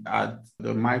carefully at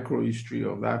the microhistory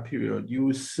of that period, you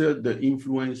will see the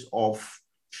influence of,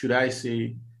 should I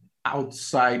say,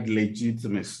 outside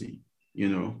legitimacy,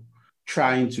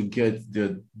 trying to get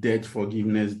the debt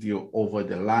forgiveness deal over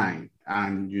the line.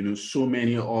 And, so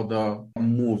many other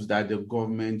moves that the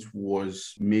government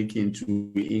was making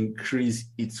to increase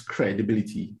its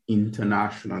credibility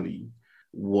internationally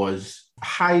was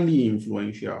highly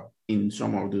influential in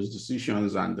some of those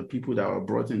decisions and the people that were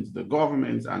brought into the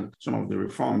government and some of the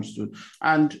reforms too.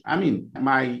 And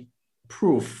my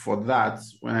proof for that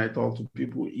when I talk to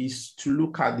people is to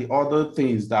look at the other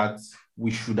things that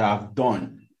we should have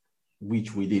done,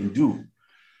 which we didn't do.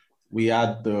 We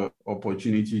had the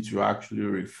opportunity to actually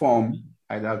reform,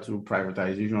 either through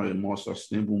privatization or a more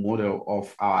sustainable model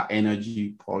of our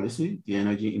energy policy, the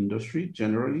energy industry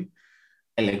generally.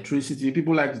 electricity.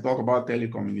 People like to talk about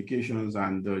telecommunications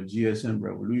and the GSM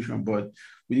revolution, but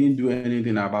we didn't do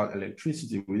anything about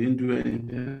electricity. We didn't do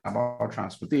anything about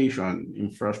transportation.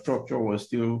 Infrastructure was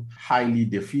still highly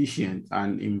deficient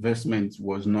and investment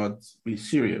was not really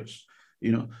serious,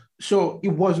 you know. So it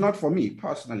was not, for me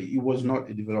personally, it was not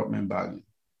a development bargain.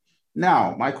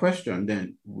 Now, my question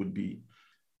then would be,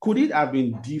 could it have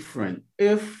been different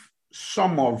if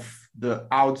some of the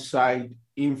outside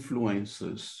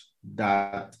influences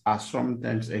that are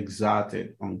sometimes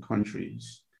exerted on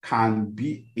countries can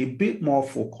be a bit more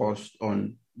focused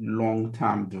on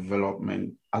long-term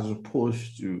development as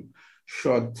opposed to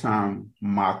short-term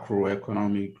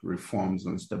macroeconomic reforms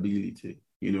and stability?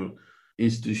 You know,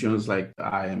 institutions like the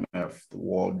IMF, the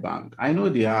World Bank, I know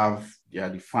they have their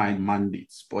defined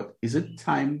mandates, but is it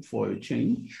time for a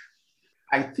change?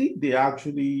 I think they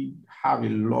actually have a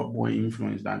lot more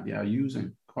influence than they are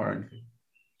using currently.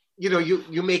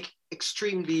 You make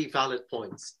extremely valid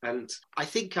points. And I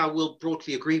think I will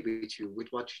broadly agree with you with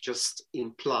what you just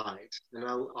implied. And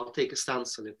I'll take a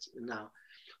stance on it now.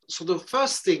 So the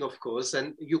first thing, of course,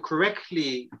 and you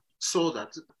correctly saw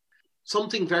that,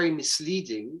 something very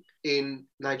misleading in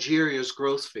Nigeria's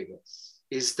growth figures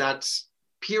is that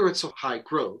periods of high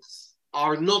growth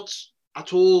are not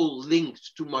at all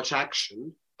linked to much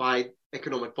action by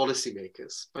economic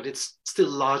policymakers, but it's still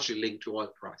largely linked to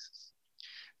oil prices.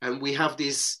 And we have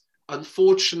this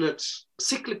unfortunate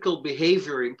cyclical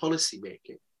behavior in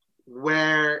policymaking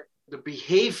where the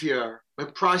behavior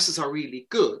when prices are really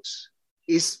good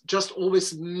is just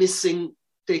always missing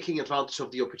taking advantage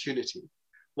of the opportunity.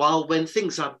 While when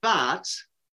things are bad,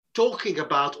 talking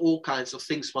about all kinds of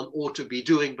things one ought to be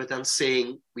doing, but then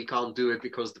saying we can't do it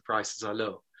because the prices are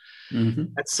low. Mm-hmm.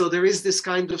 And so there is this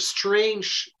kind of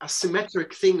strange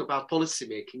asymmetric thing about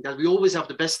policymaking that we always have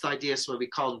the best ideas when we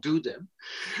can't do them.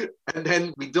 And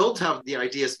then we don't have the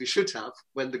ideas we should have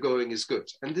when the going is good.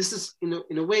 And this is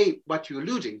in a way what you're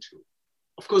alluding to.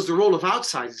 Of course, the role of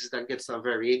outsiders then gets now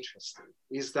very interesting,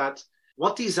 is that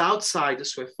what these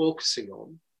outsiders were focusing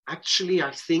on, actually,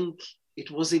 I think it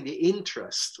was in the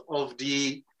interest of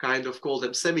the kind of, call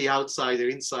them semi-outsider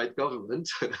inside government,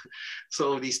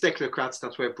 so these technocrats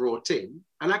that were brought in.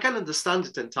 And I can understand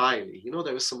it entirely.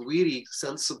 There was some really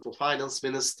sensible finance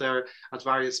minister at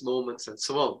various moments and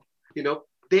so on.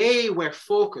 They were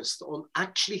focused on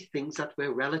actually things that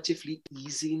were relatively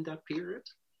easy in that period.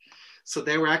 So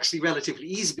they were actually relatively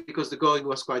easy because the going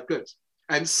was quite good.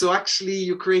 And so actually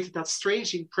you created that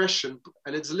strange impression,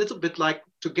 and it's a little bit like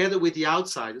together with the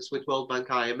outsiders, with World Bank,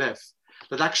 IMF,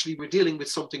 that actually we're dealing with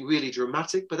something really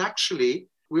dramatic, but actually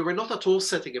we were not at all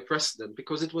setting a precedent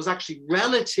because it was actually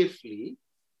relatively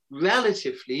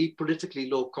politically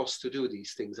low cost to do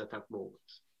these things at that moment,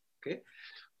 okay?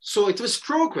 So it was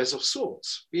progress of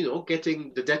sorts,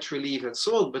 getting the debt relief and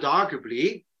so on, but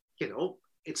arguably,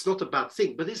 it's not a bad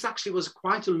thing, but this actually was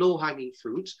quite a low-hanging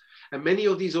fruit. And many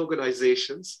of these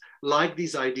organizations like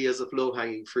these ideas of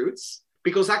low-hanging fruits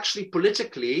because actually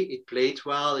politically it played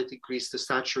well, it increased the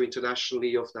stature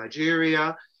internationally of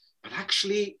Nigeria, but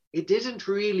actually it didn't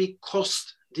really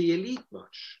cost the elite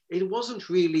much. It wasn't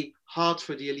really hard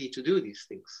for the elite to do these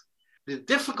things. The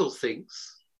difficult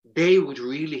things, they would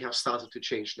really have started to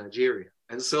change Nigeria.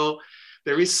 And so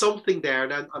there is something there,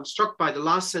 and I'm struck by the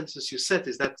last sentence you said,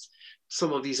 is that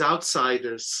some of these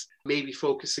outsiders may be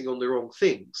focusing on the wrong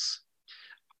things.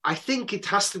 I think it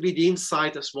has to be the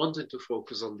insiders wanting to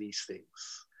focus on these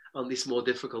things, on these more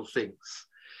difficult things.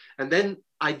 And then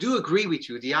I do agree with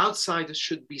you, the outsiders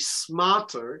should be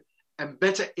smarter and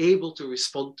better able to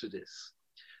respond to this.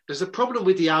 There's a problem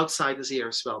with the outsiders here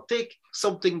as well. Take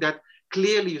something that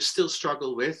clearly you still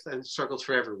struggle with and struggled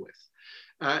forever with,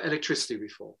 electricity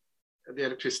reform. The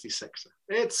electricity sector.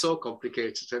 It's so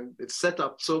complicated and it's set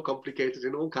up so complicated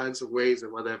in all kinds of ways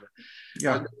and whatever.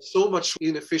 Yeah. And so much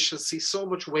inefficiency, so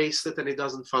much wasted, and it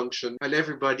doesn't function. And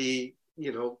everybody,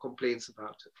 complains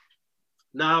about it.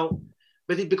 Now,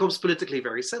 but it becomes politically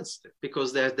very sensitive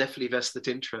because there's definitely vested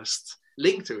interest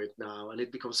linked to it now, and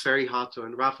it becomes very hard to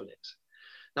unravel it.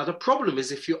 Now, the problem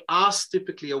is if you ask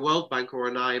typically a World Bank or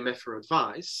an IMF for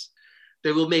advice,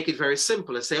 they will make it very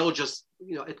simple and say, just,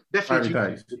 it definitely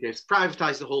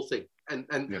privatize the whole thing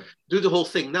and do the whole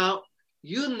thing. Now,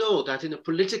 that in a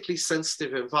politically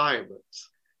sensitive environment,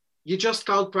 you just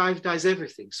can't privatize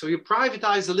everything. So you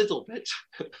privatize a little bit,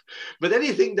 but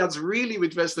anything that's really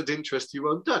with vested interest, you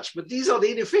won't touch. But these are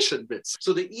the inefficient bits.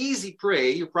 So the easy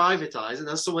prey, you privatize, and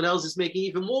then someone else is making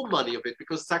even more money of it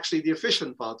because it's actually the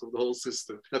efficient part of the whole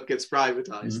system that gets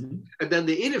privatized. Mm-hmm. And then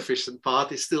the inefficient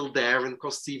part is still there and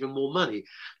costs even more money.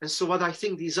 And so what I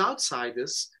think these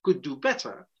outsiders could do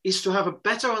better is to have a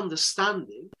better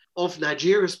understanding of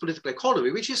Nigeria's political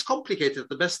economy, which is complicated at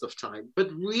the best of time,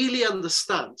 but really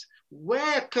understand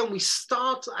where can we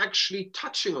start actually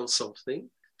touching on something,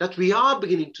 that we are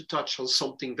beginning to touch on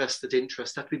something vested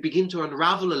interest, that we begin to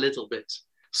unravel a little bit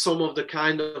some of the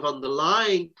kind of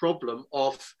underlying problem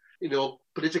of,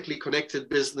 politically connected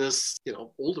business,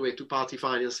 all the way to party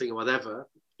financing or whatever,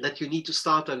 that you need to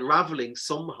start unraveling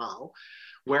somehow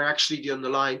where actually the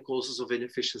underlying causes of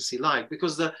inefficiency lie.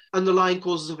 Because the underlying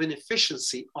causes of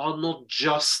inefficiency are not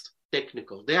just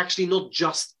technical. They're actually not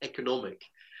just economic.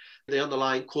 The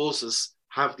underlying causes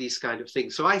have these kind of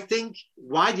things. So I think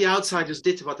why the outsiders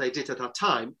did what they did at that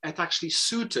time, it actually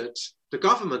suited the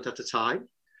government at the time.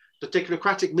 The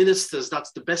technocratic ministers,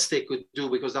 that's the best they could do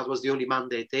because that was the only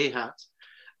mandate they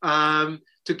had.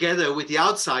 Together with the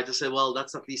outsiders, say, well,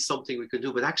 that's at least something we could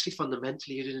do. But actually,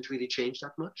 fundamentally, it didn't really change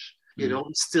that much.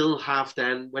 Still have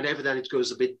then, whenever then it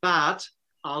goes a bit bad,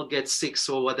 I'll get 6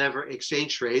 or whatever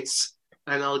exchange rates,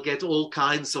 and I'll get all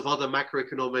kinds of other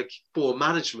macroeconomic poor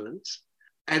management.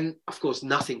 And of course,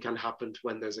 nothing can happen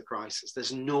when there's a crisis.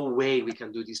 There's no way we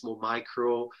can do these more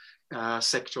micro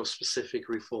sector-specific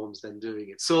reforms than doing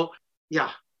it. So, yeah,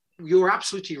 you're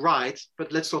absolutely right,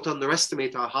 but let's not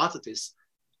underestimate how hard it is.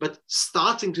 But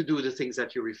starting to do the things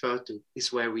that you refer to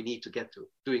is where we need to get to,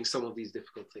 doing some of these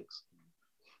difficult things.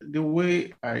 The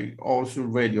way I also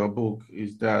read your book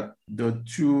is that the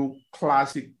two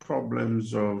classic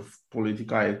problems of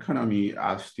political economy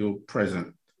are still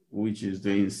present, which is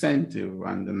the incentive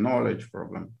and the knowledge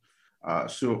problem.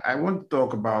 So I want to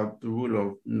talk about the role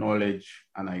of knowledge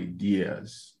and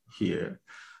ideas here.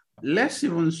 Let's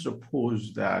even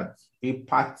suppose that a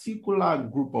particular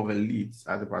group of elites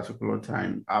at a particular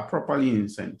time are properly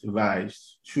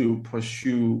incentivized to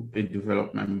pursue a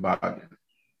development bargain,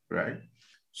 right?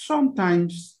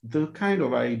 Sometimes the kind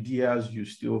of ideas you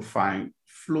still find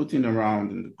floating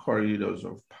around in the corridors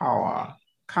of power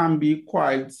can be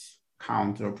quite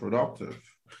counterproductive.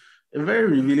 A very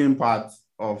revealing part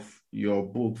of your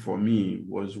book for me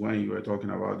was when you were talking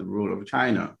about the role of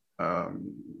China.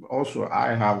 Also,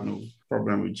 I have no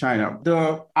problem with China.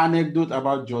 The anecdote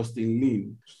about Justin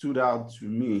Lin stood out to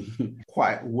me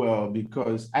quite well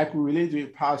because I could relate to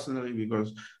it personally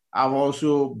because I've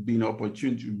also been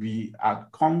opportune to be at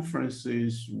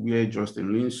conferences where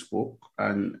Justin Lin spoke,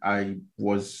 and I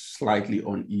was slightly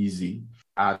uneasy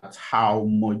at how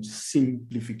much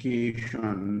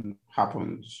simplification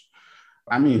happens.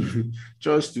 I mean,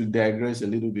 just to digress a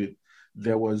little bit,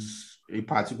 there was a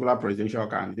particular presidential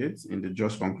candidate in the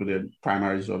just concluded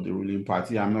primaries of the ruling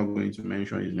party, I'm not going to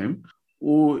mention his name,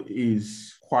 who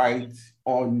is quite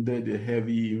under the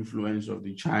heavy influence of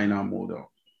the China model,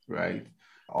 right?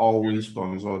 Always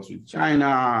consults with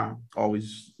China,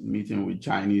 always meeting with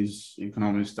Chinese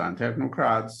economists and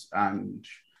technocrats. And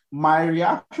my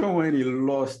reaction when he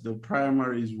lost the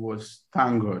primaries was,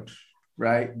 thank God,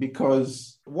 right?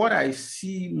 Because what I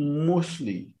see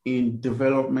mostly in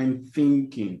development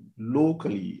thinking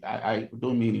locally, I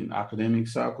don't mean in academic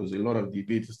circles, a lot of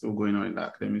debate is still going on in the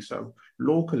academic circle,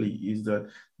 locally, is that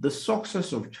the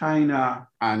success of China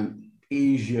and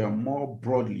Asia more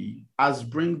broadly has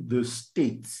bring the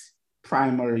states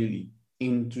primarily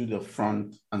into the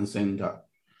front and center.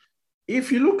 If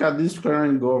you look at this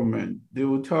current government, they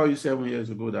will tell you 7 years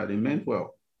ago that they meant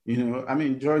well.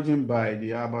 Judging by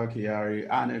the Abba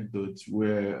Kyari anecdotes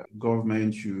where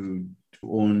government should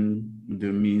own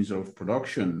the means of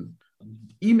production,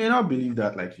 you may not believe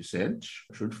that, like you said,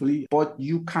 truthfully, but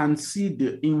you can see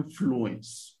the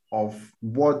influence of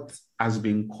what has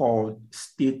been called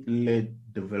state-led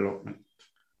development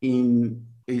in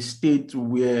a state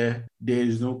where there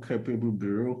is no capable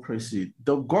bureaucracy.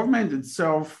 The government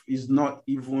itself is not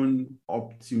even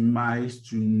optimized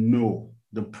to know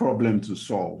the problem to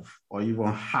solve or even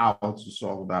how to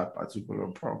solve that particular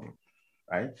problem,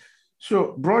 right?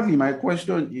 So broadly, my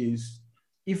question is,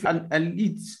 if an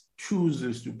elite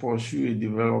chooses to pursue a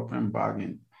development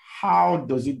bargain, how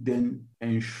does it then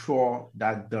ensure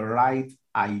that the right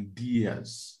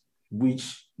ideas,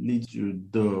 which lead to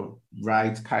the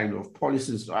right kind of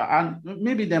policies, and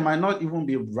maybe there might not even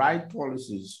be right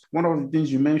policies. One of the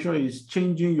things you mentioned is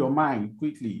changing your mind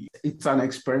quickly. It's an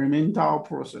experimental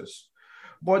process.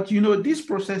 But, this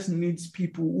process needs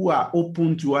people who are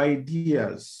open to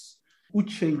ideas, who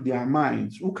change their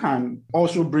minds, who can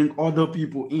also bring other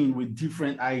people in with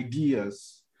different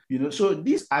ideas. So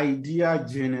this idea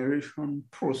generation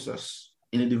process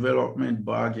in a development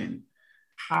bargain,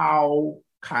 how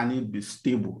can it be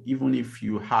stable, even if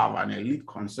you have an elite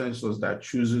consensus that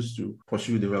chooses to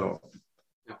pursue development?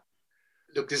 Yeah.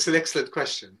 Look, this is an excellent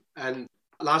question. And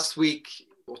last week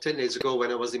or 10 days ago,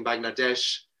 when I was in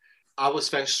Bangladesh, I was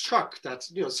very struck that,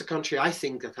 it's a country I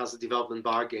think that has a development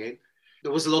bargain.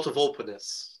 There was a lot of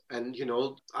openness. And,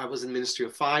 I was in Ministry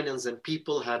of Finance and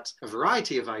people had a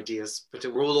variety of ideas, but they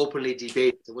were all openly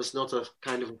debated. There was not a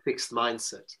kind of a fixed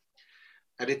mindset.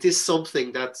 And it is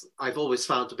something that I've always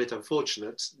found a bit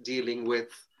unfortunate, dealing with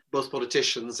both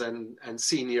politicians and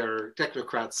senior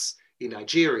technocrats in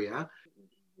Nigeria.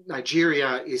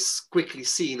 Nigeria is quickly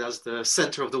seen as the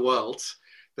center of the world.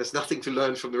 There's nothing to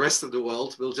learn from the rest of the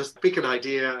world. We'll just pick an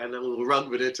idea and then we'll run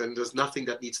with it, and there's nothing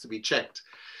that needs to be checked.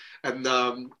 And,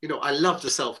 I love the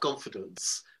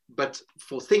self-confidence, but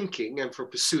for thinking and for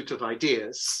pursuit of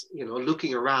ideas,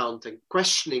 looking around and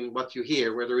questioning what you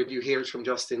hear, whether you hear it from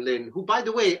Justin Lin, who, by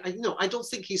the way, I don't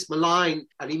think he's malign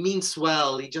and he means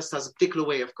well. He just has a particular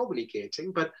way of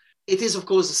communicating, but it is, of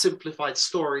course, a simplified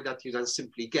story that you then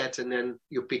simply get and then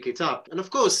you pick it up. And of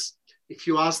course, if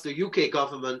you ask the UK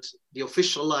government, the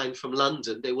official line from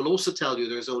London, they will also tell you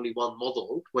there's only one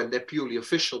model when they're purely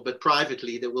official, but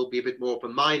privately they will be a bit more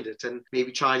open-minded, and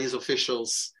maybe Chinese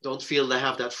officials don't feel they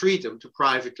have that freedom to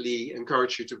privately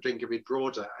encourage you to think a bit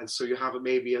broader. And so you have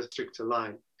maybe a stricter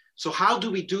line. So how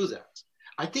do we do that?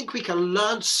 I think we can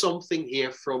learn something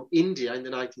here from India in the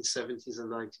 1970s and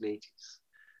 1980s.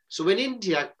 So in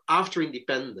India, after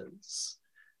independence,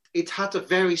 it had a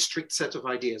very strict set of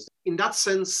ideas. In that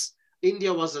sense,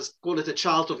 India was, call it a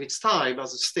child of its time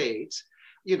as a state,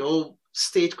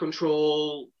 state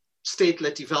control,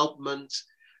 state-led development.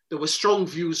 There were strong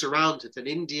views around it, and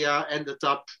India ended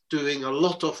up doing a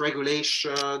lot of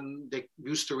regulation. They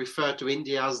used to refer to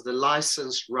India as the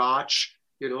licensed Raj,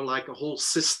 like a whole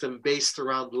system based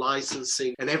around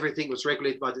licensing, and everything was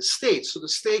regulated by the state. So the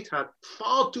state had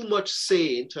far too much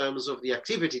say in terms of the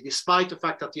activity, despite the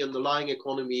fact that the underlying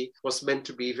economy was meant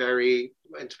to be very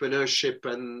entrepreneurship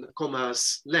and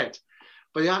commerce led.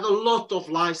 But it had a lot of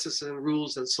licenses and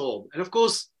rules and so on. And of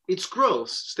course, its growth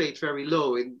stayed very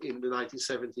low in the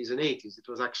 1970s and 80s. It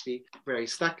was actually very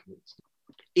stagnant.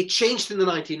 It changed in the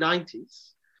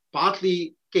 1990s,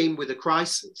 partly came with a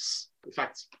crisis. In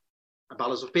fact, a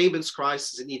balance of payments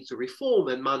crisis, it needed to reform.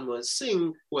 And Manmohan Singh,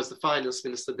 who was the finance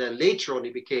minister then, later on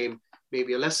he became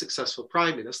maybe a less successful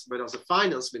prime minister, but as a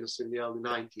finance minister in the early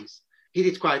 90s, he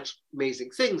did quite amazing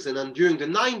things. And then during the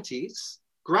 90s,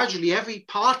 gradually every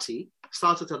party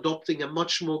started adopting a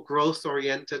much more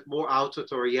growth-oriented, more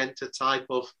outward-oriented type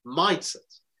of mindset.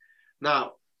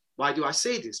 Now, why do I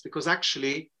say this? Because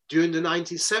actually, during the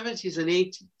 1970s and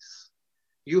 80s,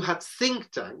 you had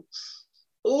think tanks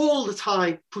all the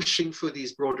time pushing for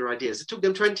these broader ideas. It took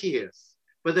them 20 years,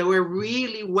 but there were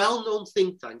really well-known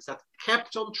think tanks that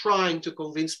kept on trying to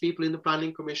convince people in the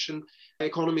Planning Commission,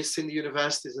 economists in the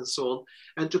universities and so on,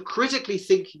 and to critically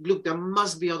think, look, there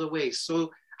must be other ways. So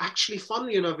actually,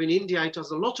 funnily enough, in India, it has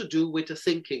a lot to do with the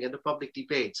thinking and the public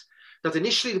debate that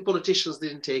initially the politicians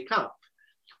didn't take up,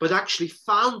 but actually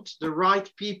found the right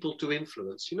people to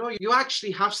influence. You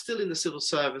actually have still in the civil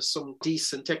service some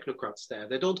decent technocrats there.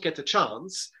 They don't get a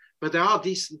chance, but there are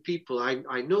decent people.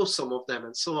 I know some of them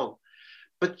and so on.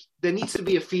 But there needs to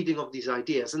be a feeding of these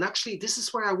ideas. And actually, this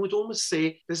is where I would almost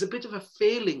say there's a bit of a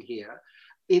failing here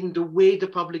in the way the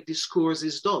public discourse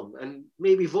is done. And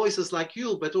maybe voices like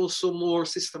you, but also more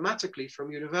systematically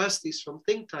from universities, from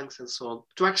think tanks and so on,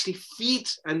 to actually feed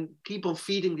and keep on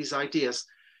feeding these ideas.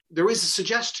 There is a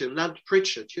suggestion. Land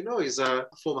Pritchard, is a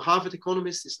former Harvard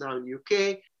economist, is now in the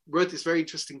UK, wrote this very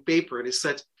interesting paper, and he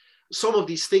said some of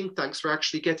these think tanks were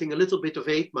actually getting a little bit of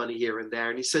aid money here and there.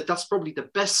 And he said that's probably the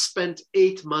best spent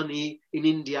aid money in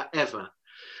India ever,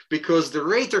 because the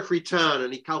rate of return,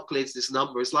 and he calculates this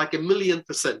number, is like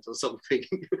 1,000,000% or something,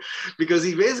 because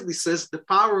he basically says the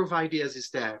power of ideas is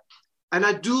there. And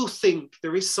I do think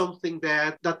there is something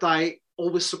there that I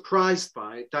always surprised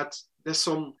by, that there's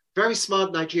some very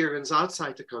smart Nigerians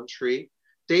outside the country.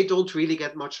 They don't really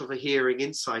get much of a hearing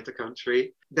inside the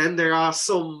country. Then there are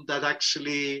some that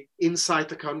actually inside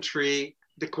the country,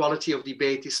 the quality of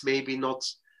debate is maybe not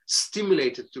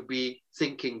stimulated to be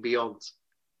thinking beyond.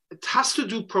 It has to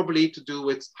do probably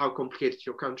with how complicated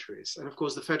your country is. And of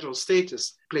course, the federal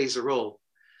status plays a role.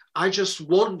 I just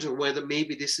wonder whether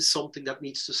maybe this is something that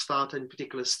needs to start in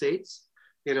particular states.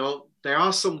 There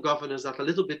are some governors that are a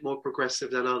little bit more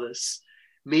progressive than others.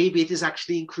 Maybe it is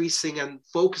actually increasing and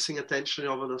focusing attention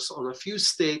on a few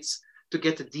states to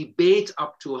get the debate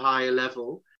up to a higher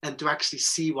level and to actually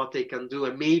see what they can do.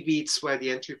 And maybe it's where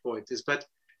the entry point is. But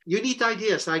you need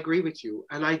ideas, I agree with you.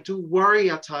 And I do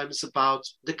worry at times about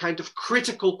the kind of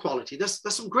critical quality. There's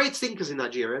some great thinkers in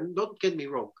Nigeria, and don't get me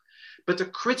wrong, but the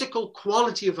critical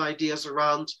quality of ideas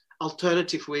around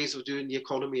alternative ways of doing the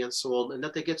economy and so on, and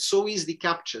that they get so easily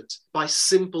captured by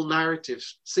simple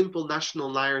narratives, simple national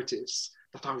narratives,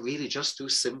 that are really just too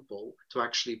simple to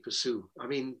actually pursue. I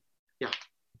mean, yeah.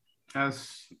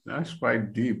 That's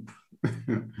quite deep.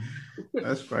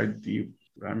 That's quite deep.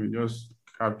 I mean, just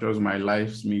captures my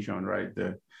life's mission right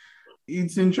there.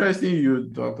 It's interesting you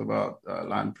talked about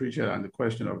land preacher and the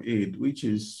question of aid, which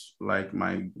is like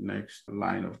my next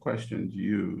line of question to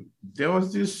you. There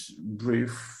was this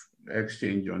brief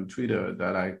exchange on Twitter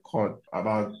that I caught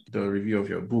about the review of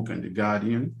your book in The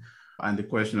Guardian, and the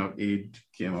question of aid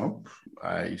came up.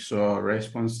 I saw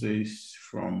responses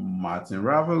from Martin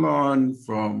Ravelon,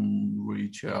 from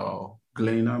Rachel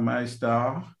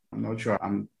Gleiner-Meister. I'm not sure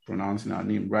I'm pronouncing her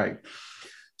name right.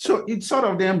 So it sort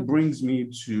of then brings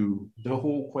me to the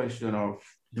whole question of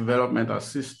development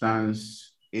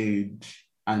assistance, aid,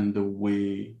 and the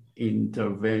way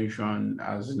intervention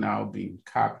has now been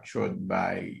captured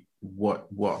by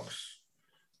what works.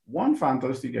 One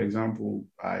fantastic example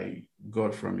I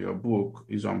got from your book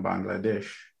is on Bangladesh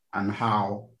and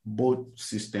how both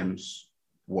systems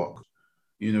work.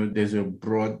 You know, there's a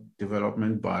broad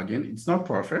development bargain. It's not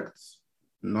perfect.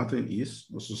 Nothing is,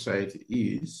 no society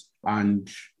is.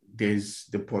 And there's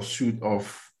the pursuit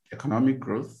of economic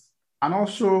growth. And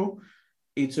also,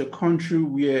 it's a country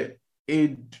where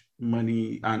aid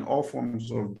money and all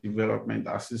forms of development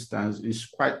assistance is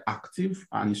quite active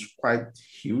and is quite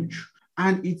huge.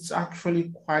 And it's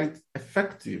actually quite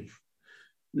effective.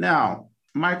 Now,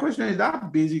 my question is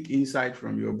that basic insight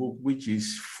from your book, which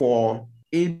is for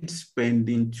aid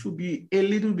spending to be a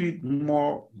little bit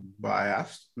more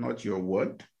biased, not your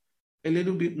word, a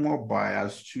little bit more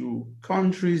biased to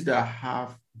countries that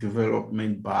have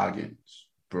development bargains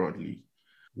broadly.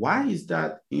 Why is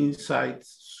that insight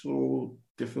so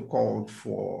difficult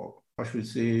for, I should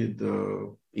say,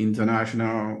 the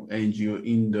international NGO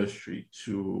industry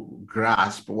to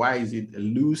grasp? Why is it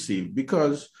elusive?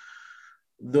 Because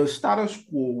the status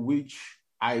quo, which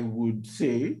I would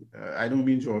say, I don't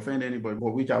mean to offend anybody,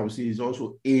 but which I would say is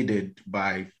also aided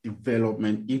by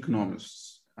development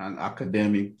economists and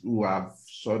academics who have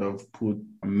sort of put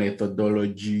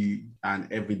methodology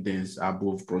and evidence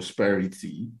above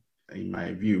prosperity, in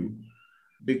my view.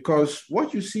 Because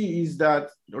what you see is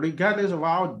that regardless of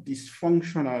how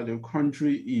dysfunctional the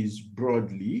country is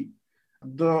broadly,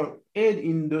 the aid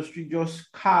industry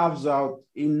just carves out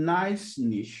a nice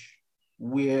niche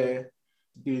where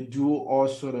they do all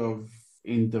sort of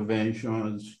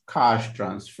interventions, cash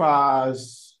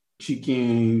transfers,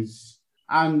 chickens,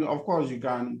 and of course you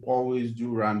can always do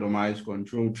randomized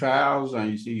controlled trials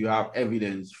and you see you have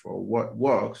evidence for what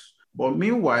works. But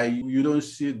meanwhile, you don't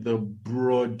see the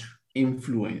broad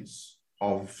influence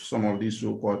of some of these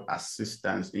so-called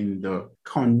assistance in the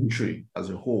country as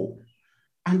a whole.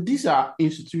 And these are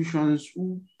institutions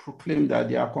who proclaim that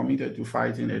they are committed to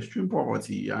fighting extreme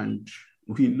poverty. And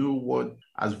we know what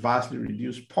has vastly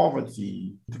reduced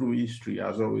poverty through history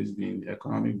has always been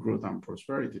economic growth and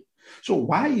prosperity. So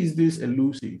why is this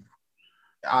elusive?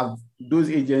 Have those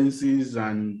agencies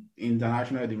and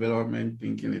international development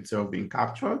thinking itself been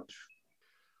captured?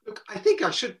 Look, I think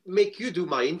I should make you do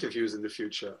my interviews in the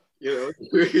future. You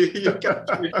know, you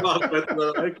capture me far better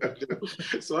than I can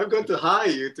do. So I'm going to hire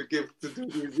you to do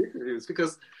these interviews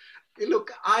because,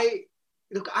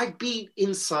 I've been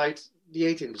inside the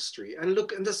aid industry and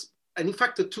in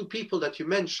fact, the two people that you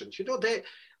mentioned,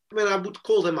 I would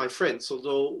call them my friends,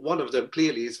 although one of them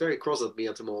clearly is very cross at me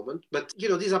at the moment. But,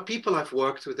 these are people I've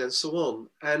worked with and so on.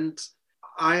 And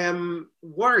I am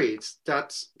worried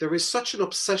that there is such an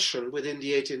obsession within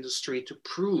the aid industry to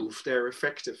prove their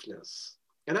effectiveness.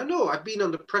 And I know I've been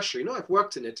under pressure, I've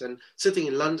worked in it, and sitting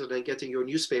in London and getting your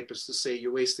newspapers to say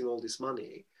you're wasting all this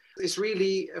money is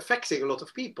really affecting a lot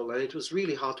of people. And it was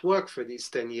really hard work for these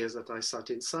 10 years that I sat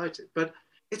inside it. But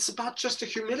it's about just the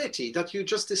humility that you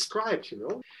just described,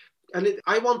 And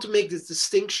I want to make this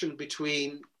distinction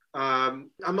between, I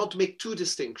want to make two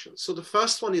distinctions. So the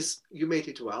first one is, you made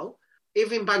it well.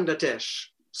 If in Bangladesh,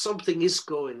 something is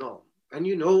going on, and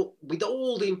with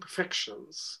all the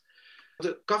imperfections,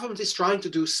 the government is trying to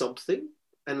do something,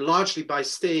 and largely by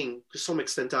staying to some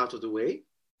extent out of the way,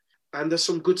 and there's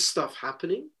some good stuff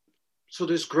happening. So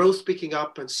there's growth picking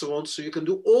up and so on. So you can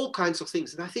do all kinds of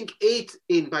things. And I think aid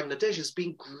in Bangladesh has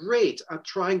been great at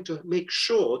trying to make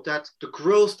sure that the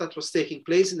growth that was taking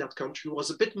place in that country was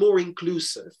a bit more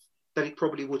inclusive than it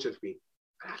probably would have been.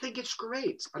 I think it's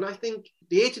great. And I think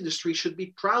the aid industry should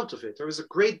be proud of it. There is a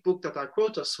great book that I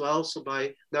quote as well, so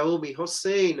by Naomi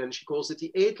Hossein, and she calls it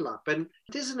The Aid Lab. And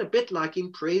it isn't a bit like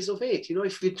In Praise of Aid.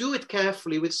 If you do it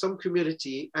carefully with some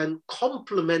community and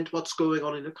complement what's going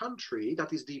on in a country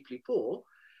that is deeply poor,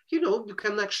 you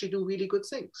can actually do really good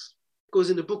things. Because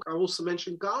in the book, I also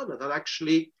mentioned Ghana, that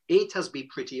actually aid has been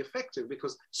pretty effective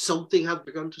because something had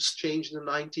begun to change in the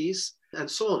 90s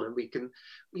and so on. And we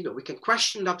can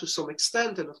question that to some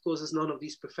extent. And of course, there's none of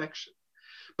these perfection.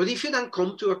 But if you then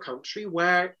come to a country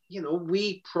where,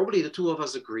 we probably, the two of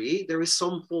us agree, there is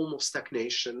some form of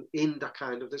stagnation in that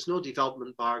kind of, there's no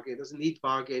development bargain, there's a need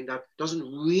bargain that doesn't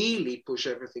really push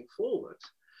everything forward.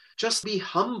 Just be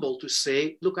humble to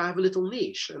say, look, I have a little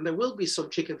niche, and there will be some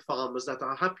chicken farmers that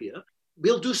are happier.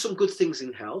 We'll do some good things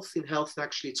in health. In health,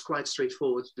 actually, it's quite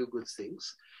straightforward to do good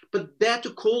things. But dare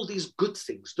to call these good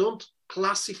things. Don't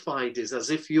classify this as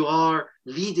if you are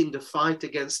leading the fight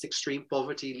against extreme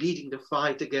poverty, leading the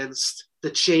fight against the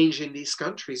change in these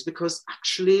countries. Because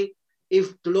actually,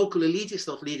 if the local elite is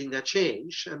not leading that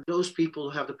change, and those people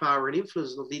who have the power and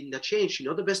influence not leading that change,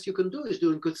 the best you can do is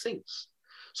doing good things.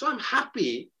 So I'm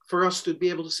happy for us to be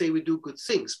able to say we do good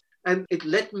things. And it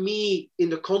led me, in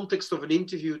the context of an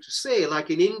interview, to say,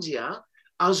 like in India,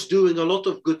 us doing a lot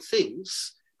of good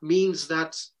things means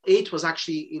that aid was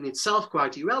actually in itself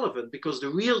quite irrelevant, because the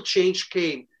real change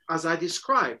came, as I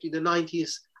described, in the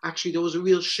 90s. Actually, there was a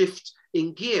real shift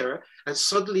in gear, and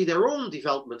suddenly their own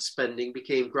development spending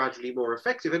became gradually more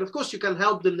effective. And of course, you can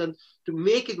help them then to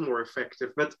make it more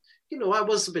effective. But, I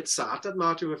was a bit sad that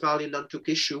Martin Ravalian then took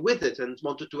issue with it and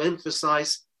wanted to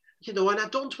emphasize, and I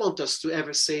don't want us to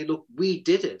ever say, look, we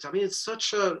did it. I mean, it's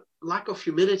such a lack of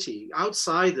humility.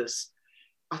 Outsiders,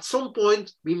 at some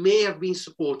point, we may have been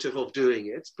supportive of doing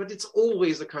it, but it's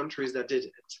always the countries that did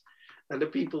it and the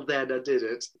people there that did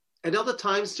it. And other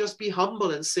times, just be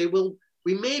humble and say, well,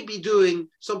 we may be doing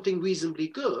something reasonably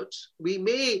good. We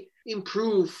may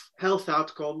improve health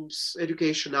outcomes,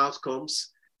 education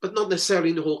outcomes, but not necessarily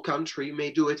in the whole country. We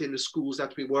may do it in the schools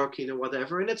that we work in or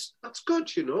whatever. And that's good,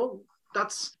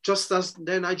 That's just as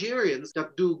they're Nigerians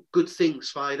that do good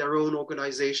things via their own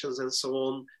organizations and so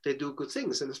on. They do good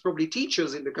things. And there's probably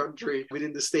teachers in the country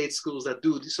within the state schools that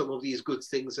do some of these good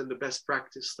things and the best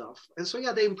practice stuff. And so,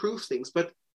 they improve things.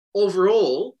 But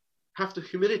overall, have the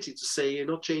humility to say you're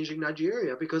not changing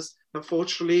Nigeria, because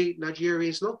unfortunately, Nigeria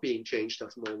is not being changed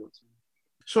at the moment.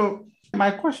 So my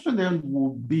question then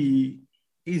would be,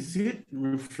 is it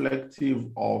reflective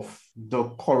of the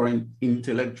current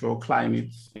intellectual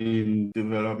climate in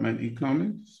development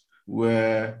economics,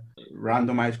 where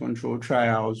randomized controlled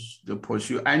trials, the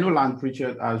pursuit? I know Land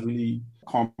Pritchard has really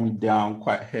come down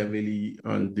quite heavily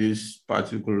on this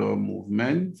particular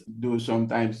movement, though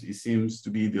sometimes it seems to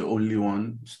be the only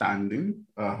one standing,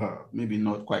 maybe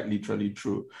not quite literally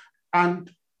true. And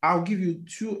I'll give you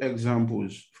two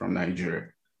examples from Nigeria,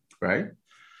 right?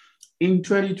 In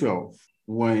 2012,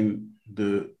 when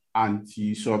the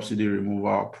anti-subsidy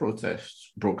removal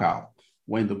protests broke out,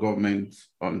 when the government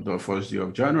on the first day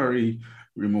of January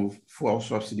removed fuel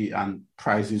subsidy and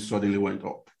prices suddenly went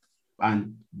up.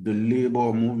 And the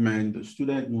labor movement, the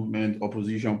student movement,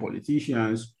 opposition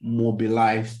politicians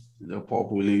mobilized the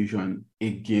population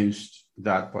against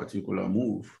that particular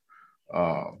move.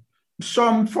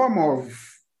 Some form of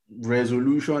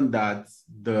resolution that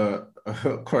the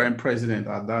current president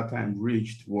at that time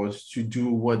reached was to do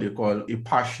what they call a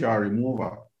partial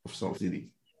removal of subsidy.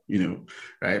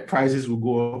 Right? Prices will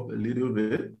go up a little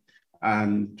bit,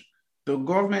 and the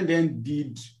government then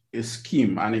did a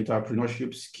scheme, an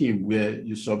entrepreneurship scheme, where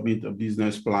you submit a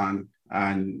business plan,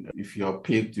 and if you're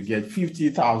paid to get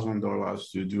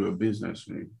 $50,000 to do a business.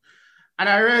 And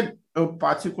I read a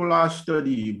particular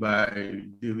study by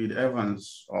David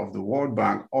Evans of the World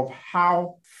Bank of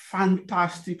how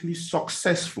fantastically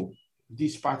successful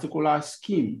this particular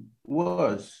scheme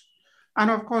was. And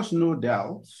of course, no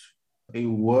doubt, it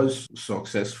was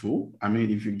successful. I mean,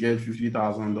 if you get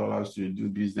 $50,000 to do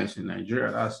business in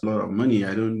Nigeria, that's a lot of money.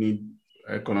 I don't need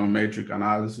econometric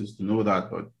analysis to know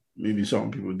that, but maybe some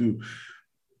people do.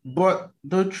 But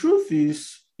the truth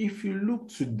is, if you look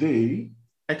today,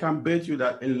 I can bet you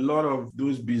that a lot of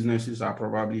those businesses are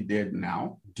probably dead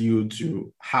now due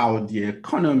to how the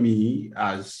economy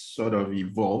has sort of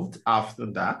evolved after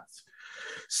that.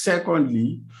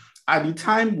 Secondly, at the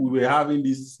time we were having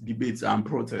these debates and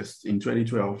protests in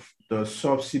 2012, the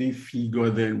subsidy figure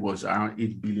then was around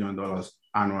 $8 billion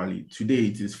annually. Today,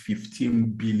 it is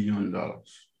 $15 billion.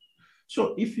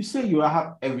 So if you say you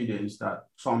have evidence that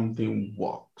something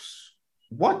works,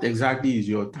 what exactly is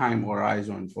your time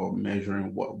horizon for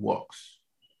measuring what works?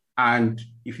 And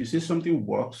if you say something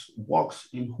works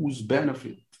in whose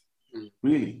benefit,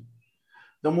 really?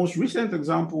 The most recent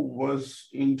example was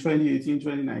in 2018,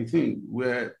 2019,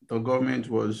 where the government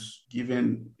was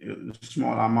giving a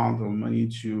small amount of money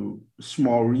to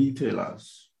small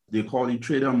retailers. They call it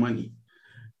trader money,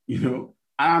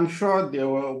 I'm sure there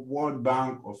were World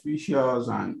Bank officials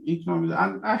and economists,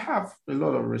 and I have a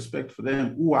lot of respect for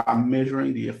them who are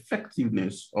measuring the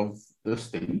effectiveness of this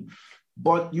thing.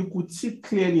 But you could see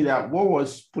clearly that what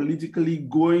was politically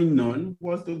going on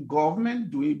was the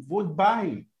government doing vote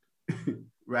buying,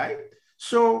 right?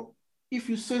 So if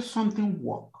you say something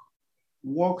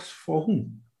works for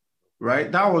whom?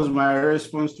 Right? That was my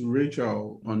response to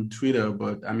Rachel on Twitter,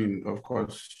 but I mean, of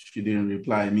course, she didn't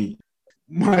reply me.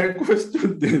 My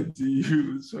question then to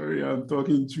you, sorry, I'm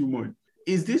talking too much.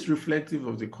 Is this reflective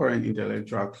of the current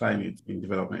intellectual climate in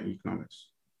development economics?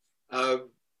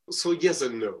 So yes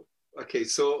and no. Okay,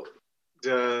 so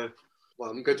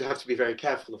I'm going to have to be very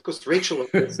careful. Of course, Rachel,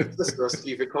 of course, sister, as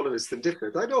chief economist and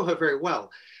different. I know her very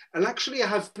well. And actually, I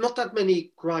have not that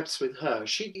many gripes with her.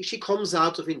 She comes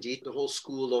out of, indeed, the whole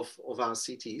school of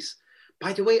RCTs.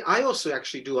 By the way, I also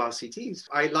actually do RCTs.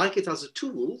 I like it as a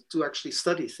tool to actually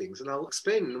study things. And I'll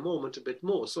explain in a moment a bit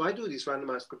more. So I do these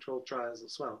randomized controlled trials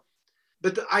as well.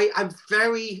 But I'm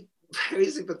very,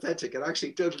 very sympathetic and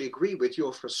actually totally agree with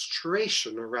your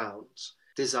frustration around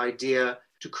this idea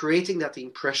to creating that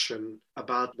impression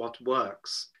about what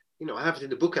works. You know, I have it in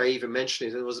the book, I even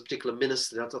mentioned it. There was a particular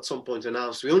minister that at some point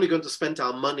announced, we're only going to spend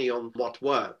our money on what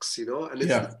works, you know, and it's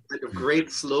this kind of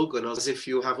great slogan, as if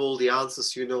you have all the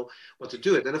answers, you know what to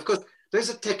do it. And of course,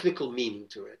 there's a technical meaning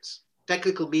to it.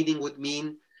 Technical meaning would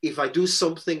mean if I do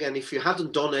something and if you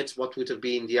hadn't done it, what would have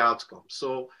been the outcome?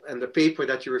 So, and the paper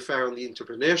that you refer on the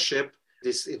entrepreneurship,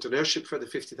 this internship for the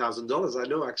 $50,000, I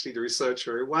know actually the research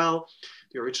very well.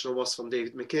 The original was from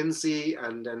David McKenzie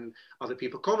and then other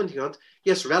people commenting on it.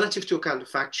 Yes, relative to a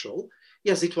counterfactual,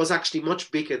 yes, it was actually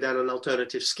much bigger than an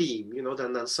alternative scheme, you know,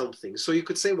 than something. So you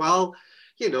could say, well,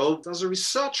 you know, as a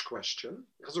research question,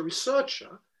 as a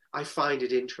researcher, I find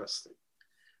it interesting.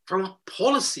 From a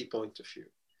policy point of view,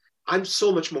 I'm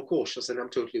so much more cautious and I'm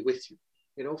totally with you.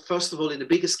 You know, first of all, in the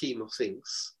bigger scheme of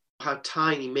things, how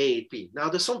tiny may it be? Now,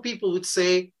 there's some people would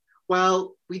say,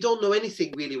 well, we don't know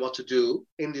anything really what to do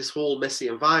in this whole messy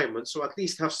environment. So at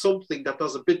least have something that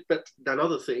does a bit better than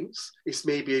other things is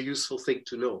maybe a useful thing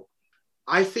to know.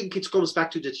 I think it comes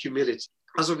back to that humility.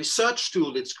 As a research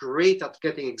tool, it's great at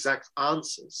getting exact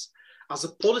answers. As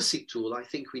a policy tool, I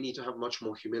think we need to have much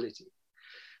more humility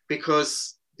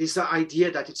because this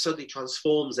idea that it suddenly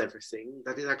transforms everything,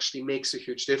 that it actually makes a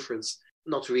huge difference,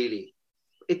 not really.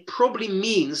 It probably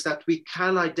means that we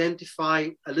can identify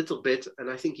a little bit, and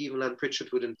I think even Len Pritchard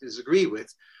wouldn't disagree with,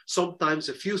 sometimes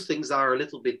a few things are a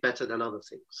little bit better than other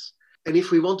things. And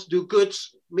if we want to do good,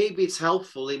 maybe it's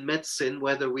helpful in medicine,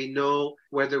 whether we know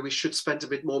whether we should spend a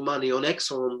bit more money on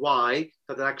X or on Y,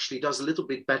 that actually does a little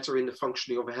bit better in the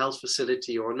functioning of a health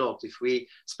facility or not. If we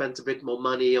spent a bit more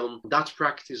money on that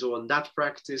practice or on that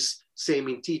practice, same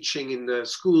in teaching in the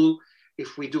school,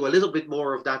 if we do a little bit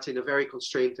more of that in a very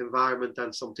constrained environment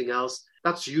than something else,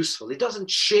 that's useful. It doesn't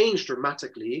change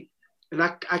dramatically. And I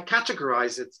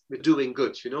categorize it with doing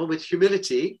good, you know, with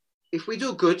humility. If we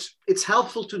do good, it's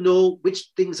helpful to know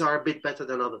which things are a bit better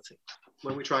than other things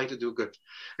when we're trying to do good.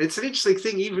 And it's an interesting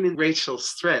thing, even in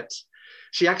Rachel's thread,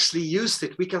 she actually used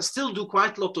it. We can still do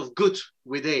quite a lot of good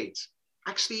with aid.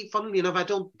 Actually, funnily enough, I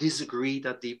don't disagree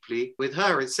that deeply with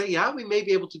her and say, yeah, we may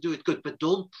be able to do it good, but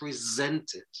don't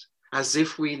present it as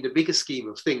if we, in the bigger scheme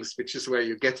of things, which is where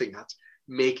you're getting at,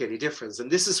 make any difference.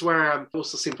 And this is where I'm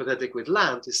also sympathetic with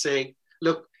Land, is saying,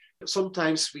 look,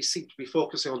 sometimes we seem to be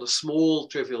focusing on the small,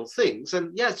 trivial things.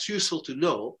 And yeah, it's useful to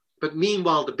know. But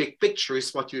meanwhile, the big picture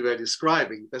is what you were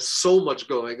describing. There's so much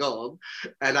going on,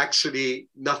 and actually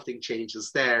nothing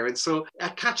changes there. And so I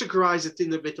categorize it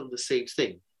in a bit on the same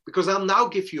thing, because I'll now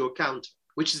give you a counter,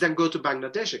 which is then go to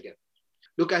Bangladesh again.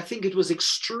 Look, I think it was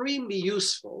extremely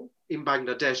useful in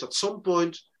Bangladesh at some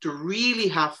point to really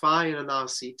have via an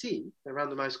RCT, a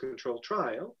randomized controlled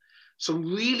trial, some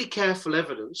really careful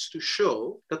evidence to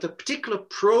show that the particular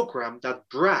program that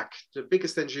BRAC, the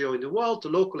biggest NGO in the world, the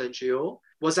local NGO,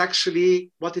 was actually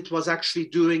what it was actually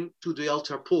doing to the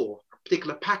ultra poor, a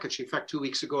particular package. In fact, 2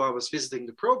 weeks ago, I was visiting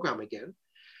the program again.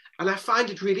 And I find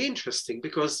it really interesting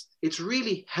because it's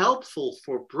really helpful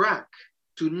for BRAC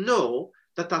to know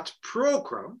that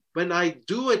program, when I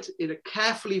do it in a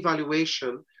careful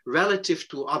evaluation relative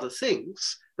to other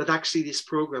things, that actually this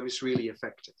program is really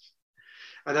effective.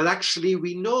 And that actually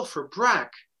we know for BRAC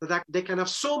that they can have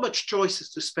so much choices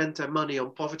to spend their money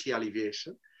on poverty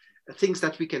alleviation, things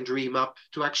that we can dream up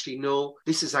to actually know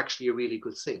this is actually a really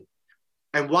good thing.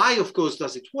 And why, of course,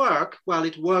 does it work? Well,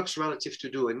 it works relative to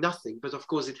doing nothing, but of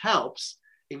course it helps.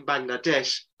 In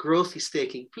Bangladesh, growth is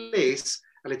taking place,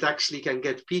 and it actually can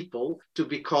get people to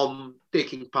become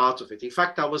taking part of it. In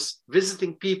fact, I was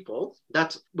visiting people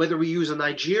that, whether we use a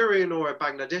Nigerian or a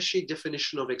Bangladeshi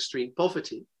definition of extreme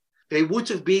poverty, they would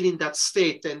have been in that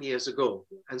state 10 years ago.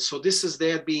 And so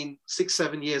they had been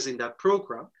 6-7 years in that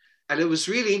program. And it was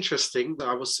really interesting.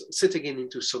 I was sitting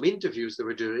into some interviews they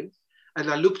were doing,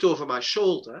 and I looked over my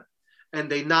shoulder, and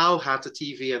they now had a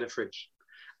TV and a fridge.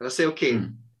 And I say, okay,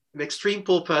 an extreme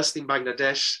poor person in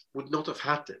Bangladesh would not have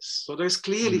had this. So there's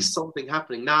clearly something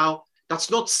happening. Now, that's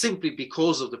not simply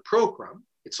because of the program.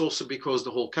 It's also because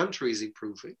the whole country is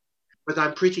improving. But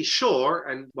I'm pretty sure,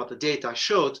 and what the data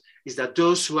showed, is that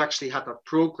those who actually had that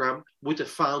program would have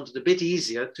found it a bit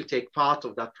easier to take part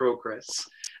of that progress.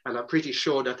 And I'm pretty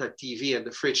sure that TV and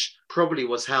the fridge probably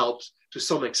was helped to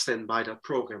some extent by that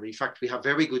program. In fact, we have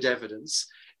very good evidence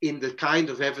in the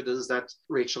kind of evidence that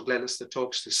Rachel Glenister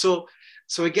talks to. So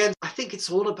again, I think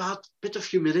it's all about a bit of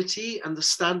humility,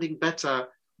 understanding better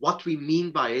what we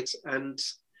mean by it. And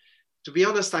to be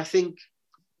honest, I think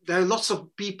there are lots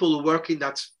of people who work in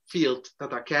that field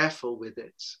that are careful with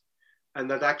it and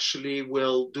that actually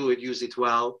will use it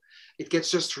well. It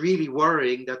gets just really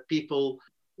worrying that people,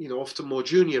 often more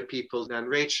junior people than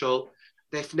Rachel,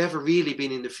 they've never really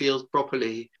been in the field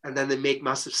properly, and then they make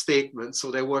massive statements.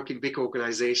 So they work in big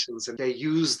organizations and they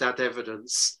use that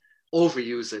evidence,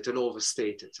 overuse it and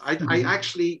overstate it. I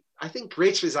think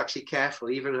Rachel is actually careful.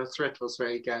 Even her threat was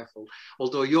very careful,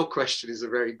 although your question is a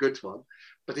very good one.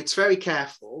 But it's very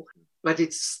careful, but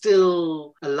it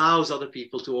still allows other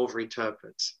people to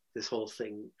overinterpret this whole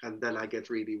thing. And then I get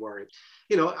really worried.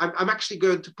 I'm actually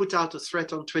going to put out a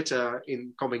thread on Twitter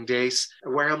in coming days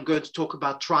where I'm going to talk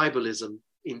about tribalism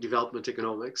in development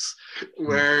economics,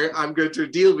 where I'm going to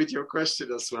deal with your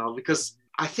question as well, because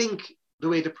I think the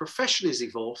way the profession is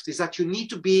evolved is that you need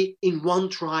to be in one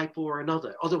tribe or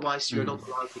another. Otherwise, you're not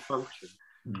allowed to function.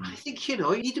 I think, you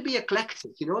need to be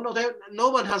eclectic. No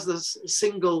one has this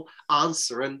single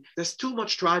answer. And there's too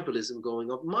much tribalism going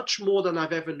on, much more than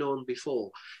I've ever known before.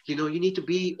 You need to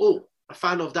be, a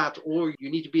fan of that, or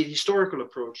you need to be a historical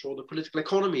approach or the political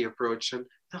economy approach. And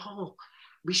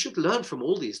we should learn from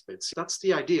all these bits. That's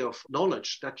the idea of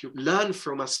knowledge, that you learn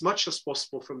from as much as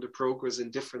possible from the progress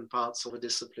in different parts of a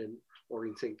discipline or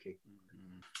in thinking.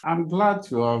 I'm glad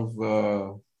to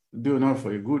have... do not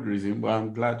for a good reason, but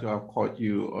I'm glad to have caught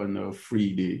you on a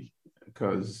free day,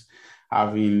 because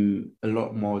having a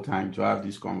lot more time to have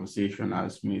this conversation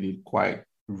has made it quite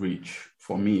rich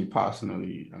for me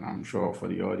personally, and I'm sure for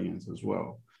the audience as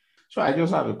well. So I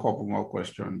just have a couple more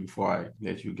questions before I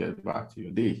let you get back to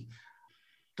your day.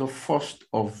 The first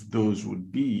of those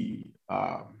would be,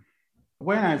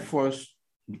 when I first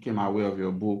became aware of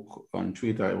your book on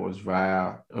Twitter, it was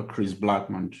via a Chris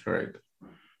Blackman thread.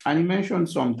 And he mentioned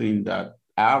something that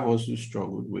I have also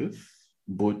struggled with,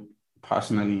 both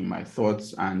personally in my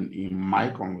thoughts and in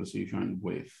my conversation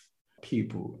with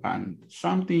people. And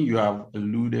something you have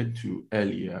alluded to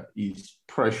earlier is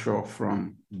pressure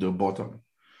from the bottom.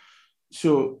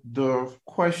 So the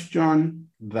question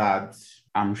that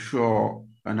I'm sure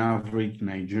an average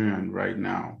Nigerian right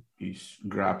now is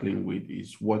grappling with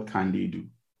is, what can they do?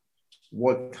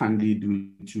 What can they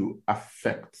do to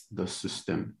affect the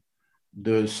system?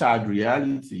 The sad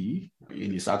reality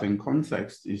in a certain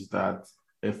context is that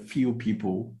a few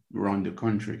people run the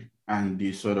country and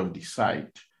they sort of decide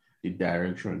the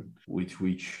direction with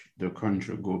which the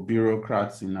country go.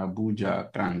 Bureaucrats in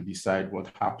Abuja can decide what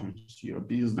happens to your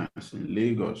business in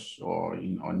Lagos or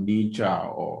in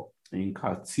Onitsha or in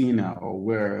Katsina or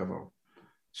wherever.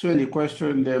 So the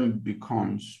question then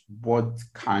becomes, what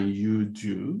can you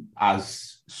do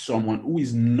as someone who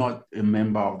is not a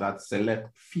member of that select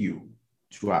few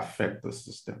to affect the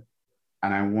system?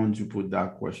 And I want to put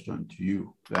that question to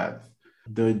you, that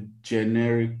the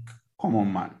generic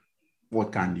common man,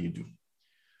 what can they do?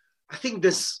 I think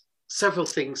there's several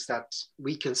things that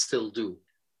we can still do,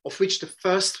 of which the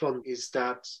first one is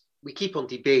that we keep on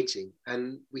debating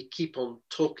and we keep on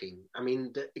talking. I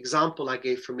mean, the example I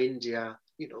gave from India,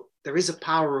 there is a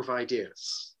power of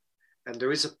ideas. And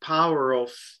there is a power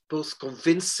of both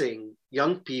convincing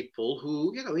young people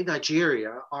who, in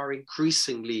Nigeria are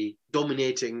increasingly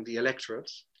dominating the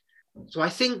electorate. So I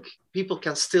think people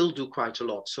can still do quite a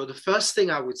lot. So the first thing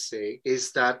I would say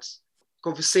is that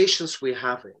conversations we're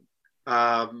having,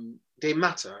 they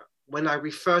matter. When I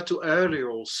refer to earlier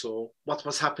also what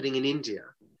was happening in India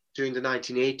during the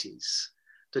 1980s,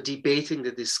 the debating,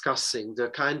 the discussing, the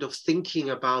kind of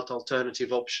thinking about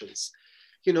alternative options,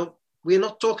 we're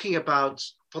not talking about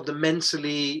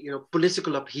fundamentally,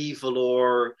 political upheaval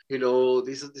or,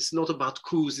 this is not about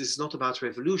coups, this is not about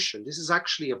revolution. This is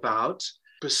actually about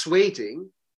persuading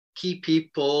key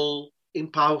people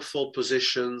in powerful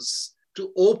positions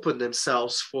to open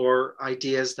themselves for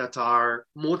ideas that are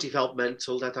more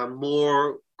developmental, that are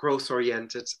more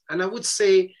growth-oriented. And I would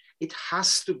say it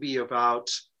has to be about,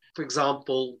 for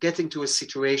example, getting to a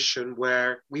situation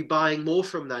where we're buying more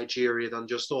from Nigeria than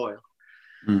just oil.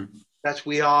 That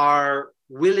we are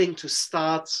willing to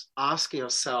start asking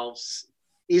ourselves,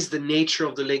 is the nature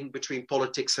of the link between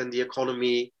politics and the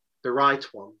economy the right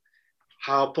one?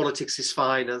 How politics is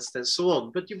financed and so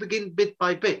on. But you begin bit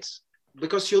by bit,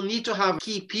 because you'll need to have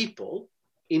key people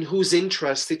in whose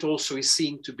interest it also is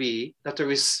seen to be that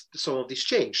there is some of this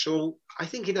change. So I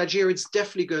think in Nigeria, it's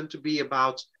definitely going to be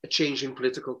about a change in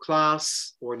political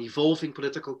class or an evolving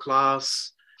political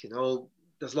class.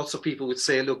 There's lots of people would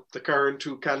say, look, the current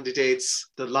two candidates,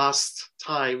 the last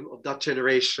time of that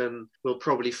generation will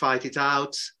probably fight it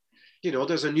out.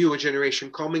 There's a newer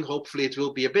generation coming. Hopefully it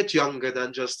will be a bit younger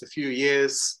than just a few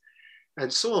years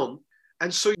and so on.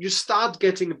 And so you start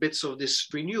getting bits of this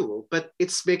renewal, but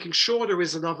it's making sure there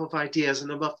is enough of ideas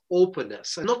and enough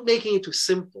openness and not making it too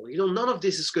simple. None of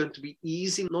this is going to be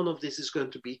easy. None of this is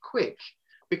going to be quick,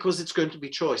 because it's going to be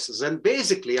choices. And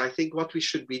basically, I think what we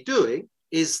should be doing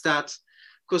is that,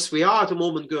 because we are at the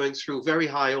moment going through very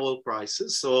high oil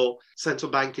prices, so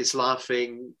central bank is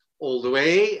laughing all the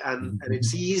way, and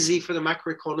it's easy for the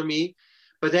macroeconomy.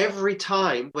 But every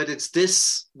time, whether it's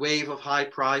this wave of high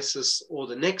prices or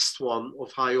the next one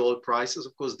of high oil prices,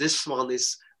 of course, this one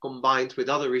is combined with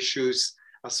other issues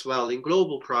as well in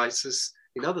global prices,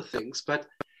 in other things. But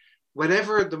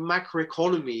whenever the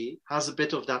macroeconomy has a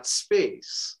bit of that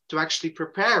space to actually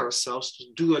prepare ourselves to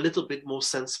do a little bit more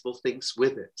sensible things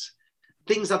with it,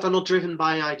 things that are not driven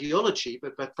by ideology,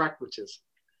 but by pragmatism,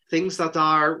 things that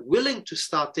are willing to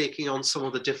start taking on some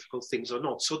of the difficult things or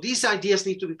not. So these ideas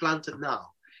need to be planted now,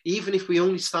 even if we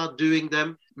only start doing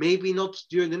them, maybe not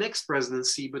during the next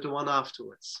presidency, but the one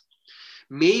afterwards.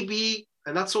 Maybe,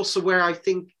 and that's also where I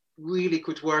think really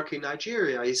could work in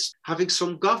Nigeria, is having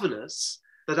some governors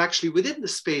that actually within the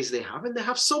space they have, and they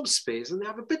have some space, and they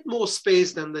have a bit more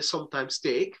space than they sometimes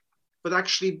take, but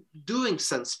actually doing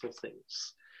sensible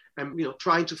things. And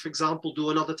trying to, for example, do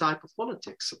another type of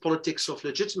politics, a politics of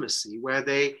legitimacy, where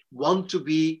they want to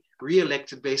be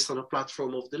re-elected based on a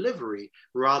platform of delivery,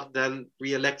 rather than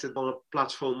re-elected on a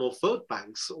platform of vote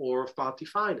banks or of party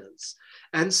finance,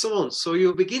 and so on. So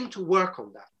you begin to work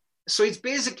on that. So it's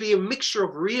basically a mixture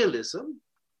of realism,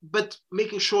 but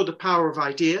making sure the power of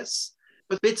ideas,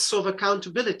 but bits of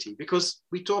accountability, because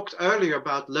we talked earlier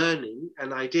about learning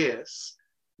and ideas.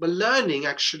 But learning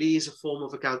actually is a form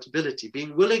of accountability,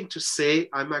 being willing to say,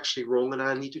 I'm actually wrong and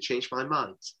I need to change my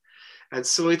mind. And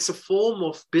so it's a form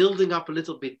of building up a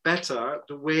little bit better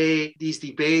the way these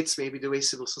debates, maybe the way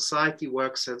civil society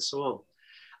works and so on.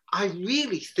 I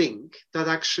really think that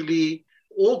actually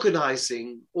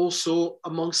organizing also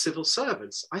among civil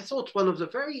servants. I thought one of the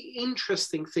very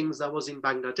interesting things that was in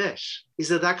Bangladesh is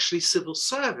that actually civil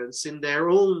servants in their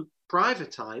own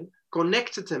private time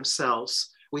connected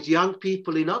themselves with young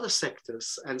people in other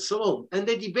sectors and so on. And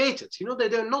they debated,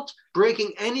 they're not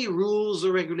breaking any rules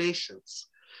or regulations,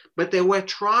 but they were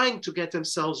trying to get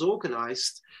themselves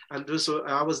organized. And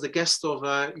I was the guest of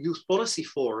a youth policy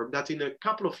forum that in a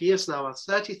couple of years now has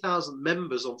 30,000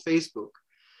 members on Facebook.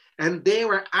 And they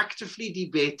were actively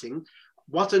debating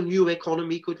what a new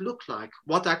economy could look like,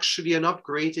 what actually an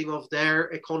upgrading of their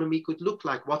economy could look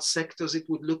like, what sectors it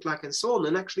would look like and so on.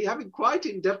 And actually having quite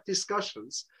in-depth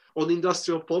discussions on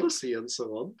industrial policy and so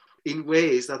on, in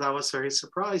ways that I was very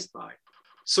surprised by.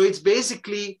 So it's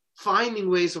basically finding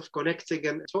ways of connecting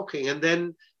and talking. And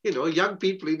then, young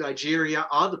people in Nigeria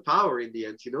are the power in the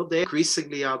end. They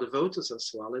increasingly are the voters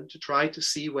as well, and to try to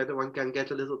see whether one can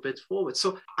get a little bit forward.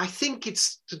 So I think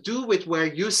it's to do with where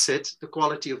you sit, the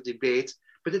quality of debate,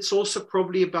 but it's also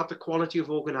probably about the quality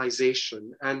of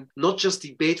organization and not just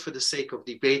debate for the sake of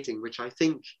debating, which I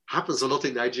think happens a lot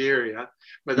in Nigeria,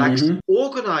 but actually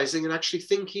organizing and actually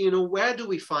thinking, where do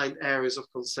we find areas of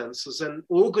consensus and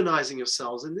organizing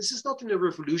yourselves? And this is not in a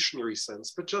revolutionary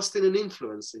sense, but just in an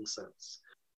influencing sense.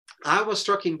 I was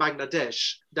struck in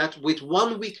Bangladesh that with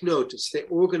 1 week notice, they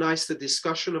organized a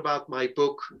discussion about my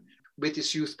book with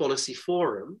this youth policy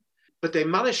forum. But they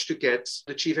managed to get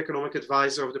the chief economic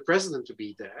advisor of the president to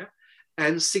be there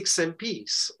and 6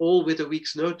 MPs, all with a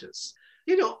week's notice.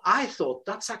 I thought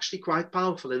that's actually quite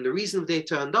powerful. And the reason they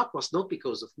turned up was not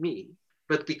because of me,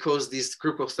 but because this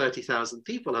group of 30,000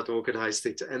 people had organized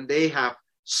it. And they have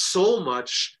so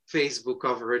much Facebook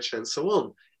coverage and so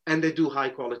on. And they do high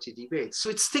quality debates. So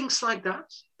it's things like that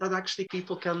actually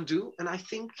people can do. And I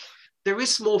think there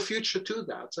is more future to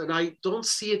that. And I don't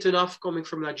see it enough coming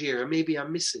from Nigeria. Maybe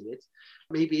I'm missing it.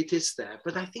 Maybe it is there.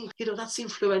 But I think, that's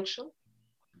influential.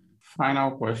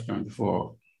 Final question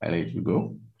before I let you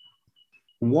go.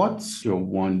 What's your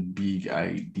one big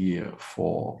idea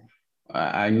for?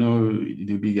 I know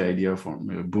the big idea from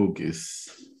your book is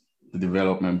the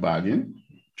development bargain.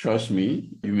 Trust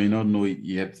me, you may not know it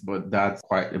yet, but that's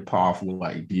quite a powerful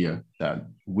idea that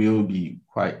will be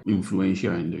quite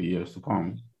influential in the years to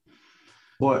come.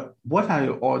 But what are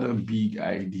your other big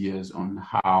ideas on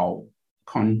how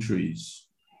countries,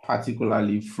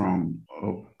 particularly from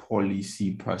a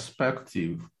policy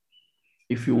perspective,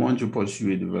 if you want to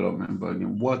pursue a development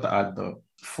bargain, what are the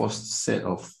first set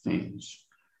of things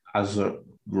as a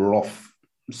rough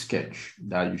sketch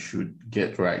that you should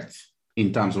get right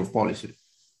in terms of policy?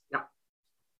 Yeah.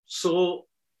 So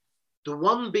the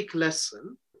one big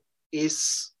lesson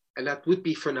is, and that would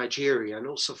be for Nigeria and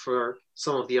also for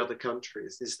some of the other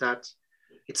countries, is that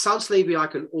it sounds maybe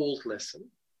like an old lesson,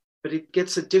 but it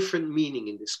gets a different meaning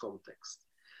in this context.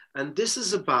 And this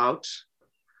is about,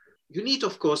 you need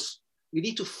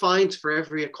to find, for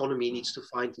every economy needs to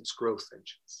find its growth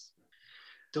engines.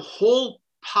 The whole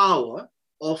power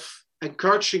of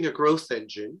encouraging a growth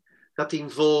engine that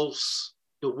involves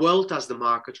the world as the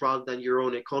market rather than your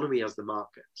own economy as the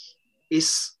market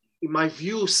is, in my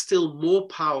view, still more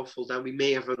powerful than we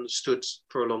may have understood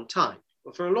for a long time.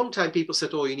 But for a long time, people said,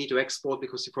 oh, you need to export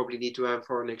because you probably need to have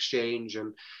foreign exchange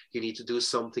and you need to do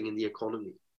something in the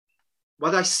economy.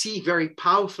 What I see very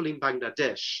powerful in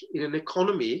Bangladesh, in an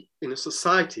economy, in a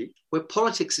society where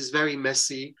politics is very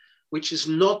messy, which is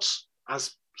not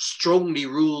as strongly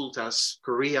ruled as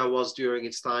Korea was during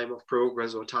its time of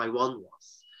progress or Taiwan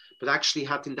was, but actually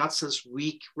had in that sense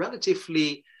weak,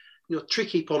 relatively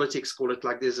tricky politics, call it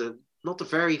like this, not a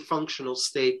very functional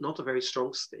state, not a very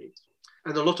strong state,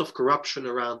 and a lot of corruption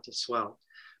around as well.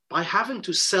 By having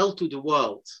to sell to the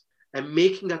world and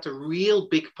making that a real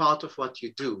big part of what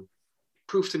you do,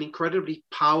 proved an incredibly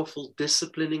powerful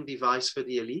disciplining device for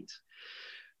the elite,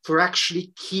 for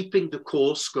actually keeping the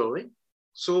course going.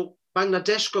 So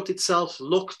Bangladesh got itself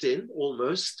locked in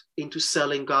almost into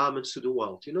selling garments to the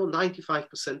world.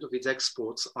 95% of its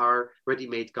exports are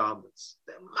ready-made garments.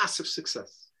 They're a massive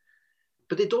success.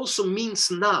 But it also means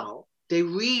now they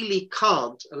really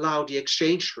can't allow the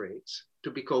exchange rate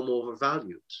to become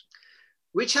overvalued,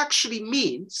 which actually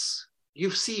means you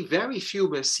see very few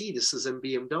Mercedes and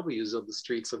BMWs on the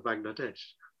streets of Bangladesh.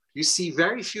 You see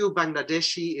very few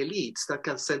Bangladeshi elites that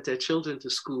can send their children to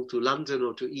school, to London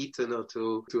or to Eton or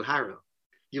to Harrow.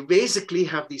 You basically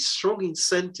have these strong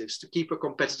incentives to keep a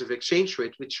competitive exchange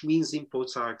rate, which means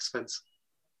imports are expensive.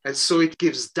 And so it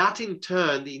gives that in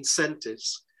turn the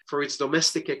incentives for its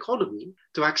domestic economy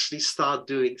to actually start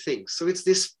doing things. So it's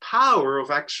this power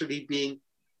of actually being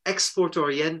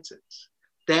export-oriented,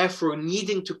 therefore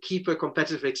needing to keep a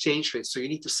competitive exchange rate, so you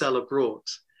need to sell abroad,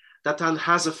 that then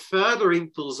has a further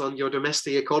impulse on your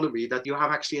domestic economy, that you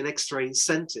have actually an extra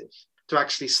incentive to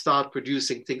actually start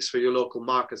producing things for your local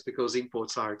markets because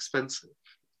imports are expensive.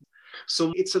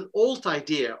 So it's an old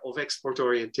idea of export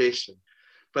orientation,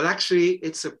 but actually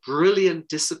it's a brilliant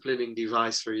disciplining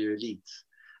device for your elite.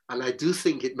 And I do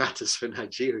think it matters for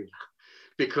Nigeria,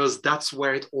 because that's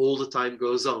where it all the time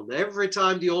goes on. Every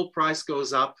time the oil price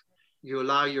goes up, you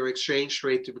allow your exchange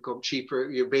rate to become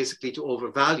cheaper, you're basically to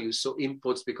overvalue, so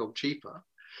imports become cheaper.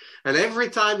 And every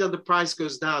time that the price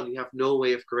goes down, you have no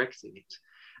way of correcting it.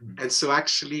 And so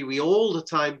actually we all the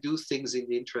time do things in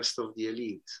the interest of the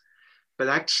elite. But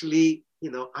actually,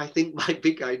 I think my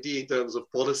big idea in terms of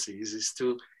policies is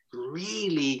to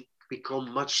really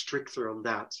become much stricter on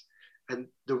that. And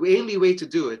the only way to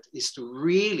do it is to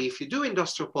really, if you do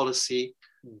industrial policy,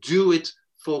 do it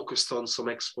focused on some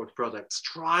export products,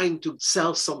 trying to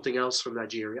sell something else from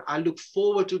Nigeria. I look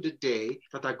forward to the day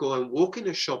that I go and walk in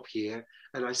a shop here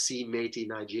and I see made in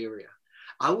Nigeria.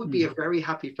 I would be a very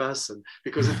happy person,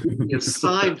 because it would be a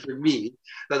sign for me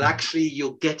that actually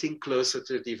you're getting closer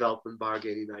to the development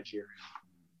bargain in Nigeria.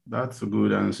 That's a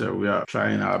good answer. We are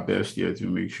trying our best here to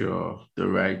make sure the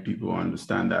right people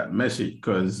understand that message,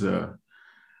 because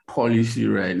policy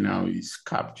right now is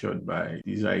captured by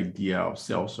this idea of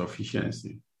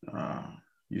self-sufficiency.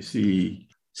 You see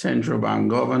central bank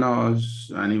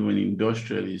governors and even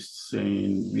industrialists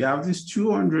saying we have this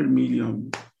 200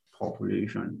 million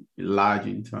population, a large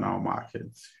internal market.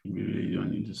 We really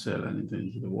don't need to sell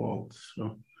anything to the world.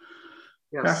 So,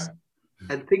 yes. Yeah.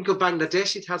 And think of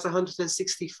Bangladesh, it has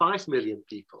 165 million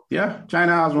people. Yeah,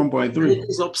 China has 1.3. It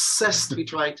is obsessed with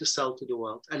trying to sell to the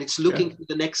world, and it's looking for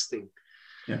the next thing.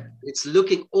 Yeah. It's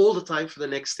looking all the time for the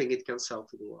next thing it can sell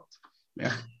to the world.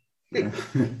 Yeah.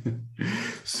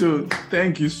 So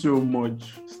thank you so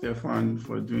much, Stefan,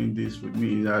 for doing this with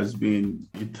me. It has been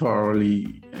a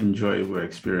thoroughly enjoyable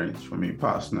experience for me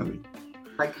personally.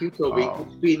 Thank you, Toby.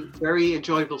 It's been very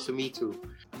enjoyable for me too.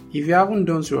 If you haven't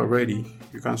done so already,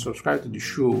 you can subscribe to the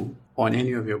show on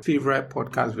any of your favorite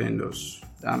podcast vendors.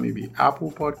 That may be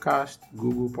Apple Podcast,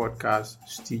 Google Podcast,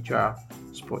 Stitcher,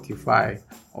 Spotify,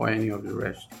 or any of the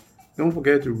rest. Don't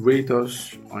forget to rate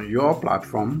us on your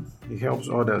platform. It helps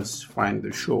others find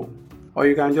the show. Or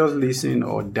you can just listen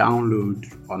or download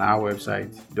on our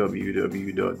website,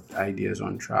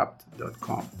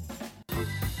 www.ideasontrapped.com.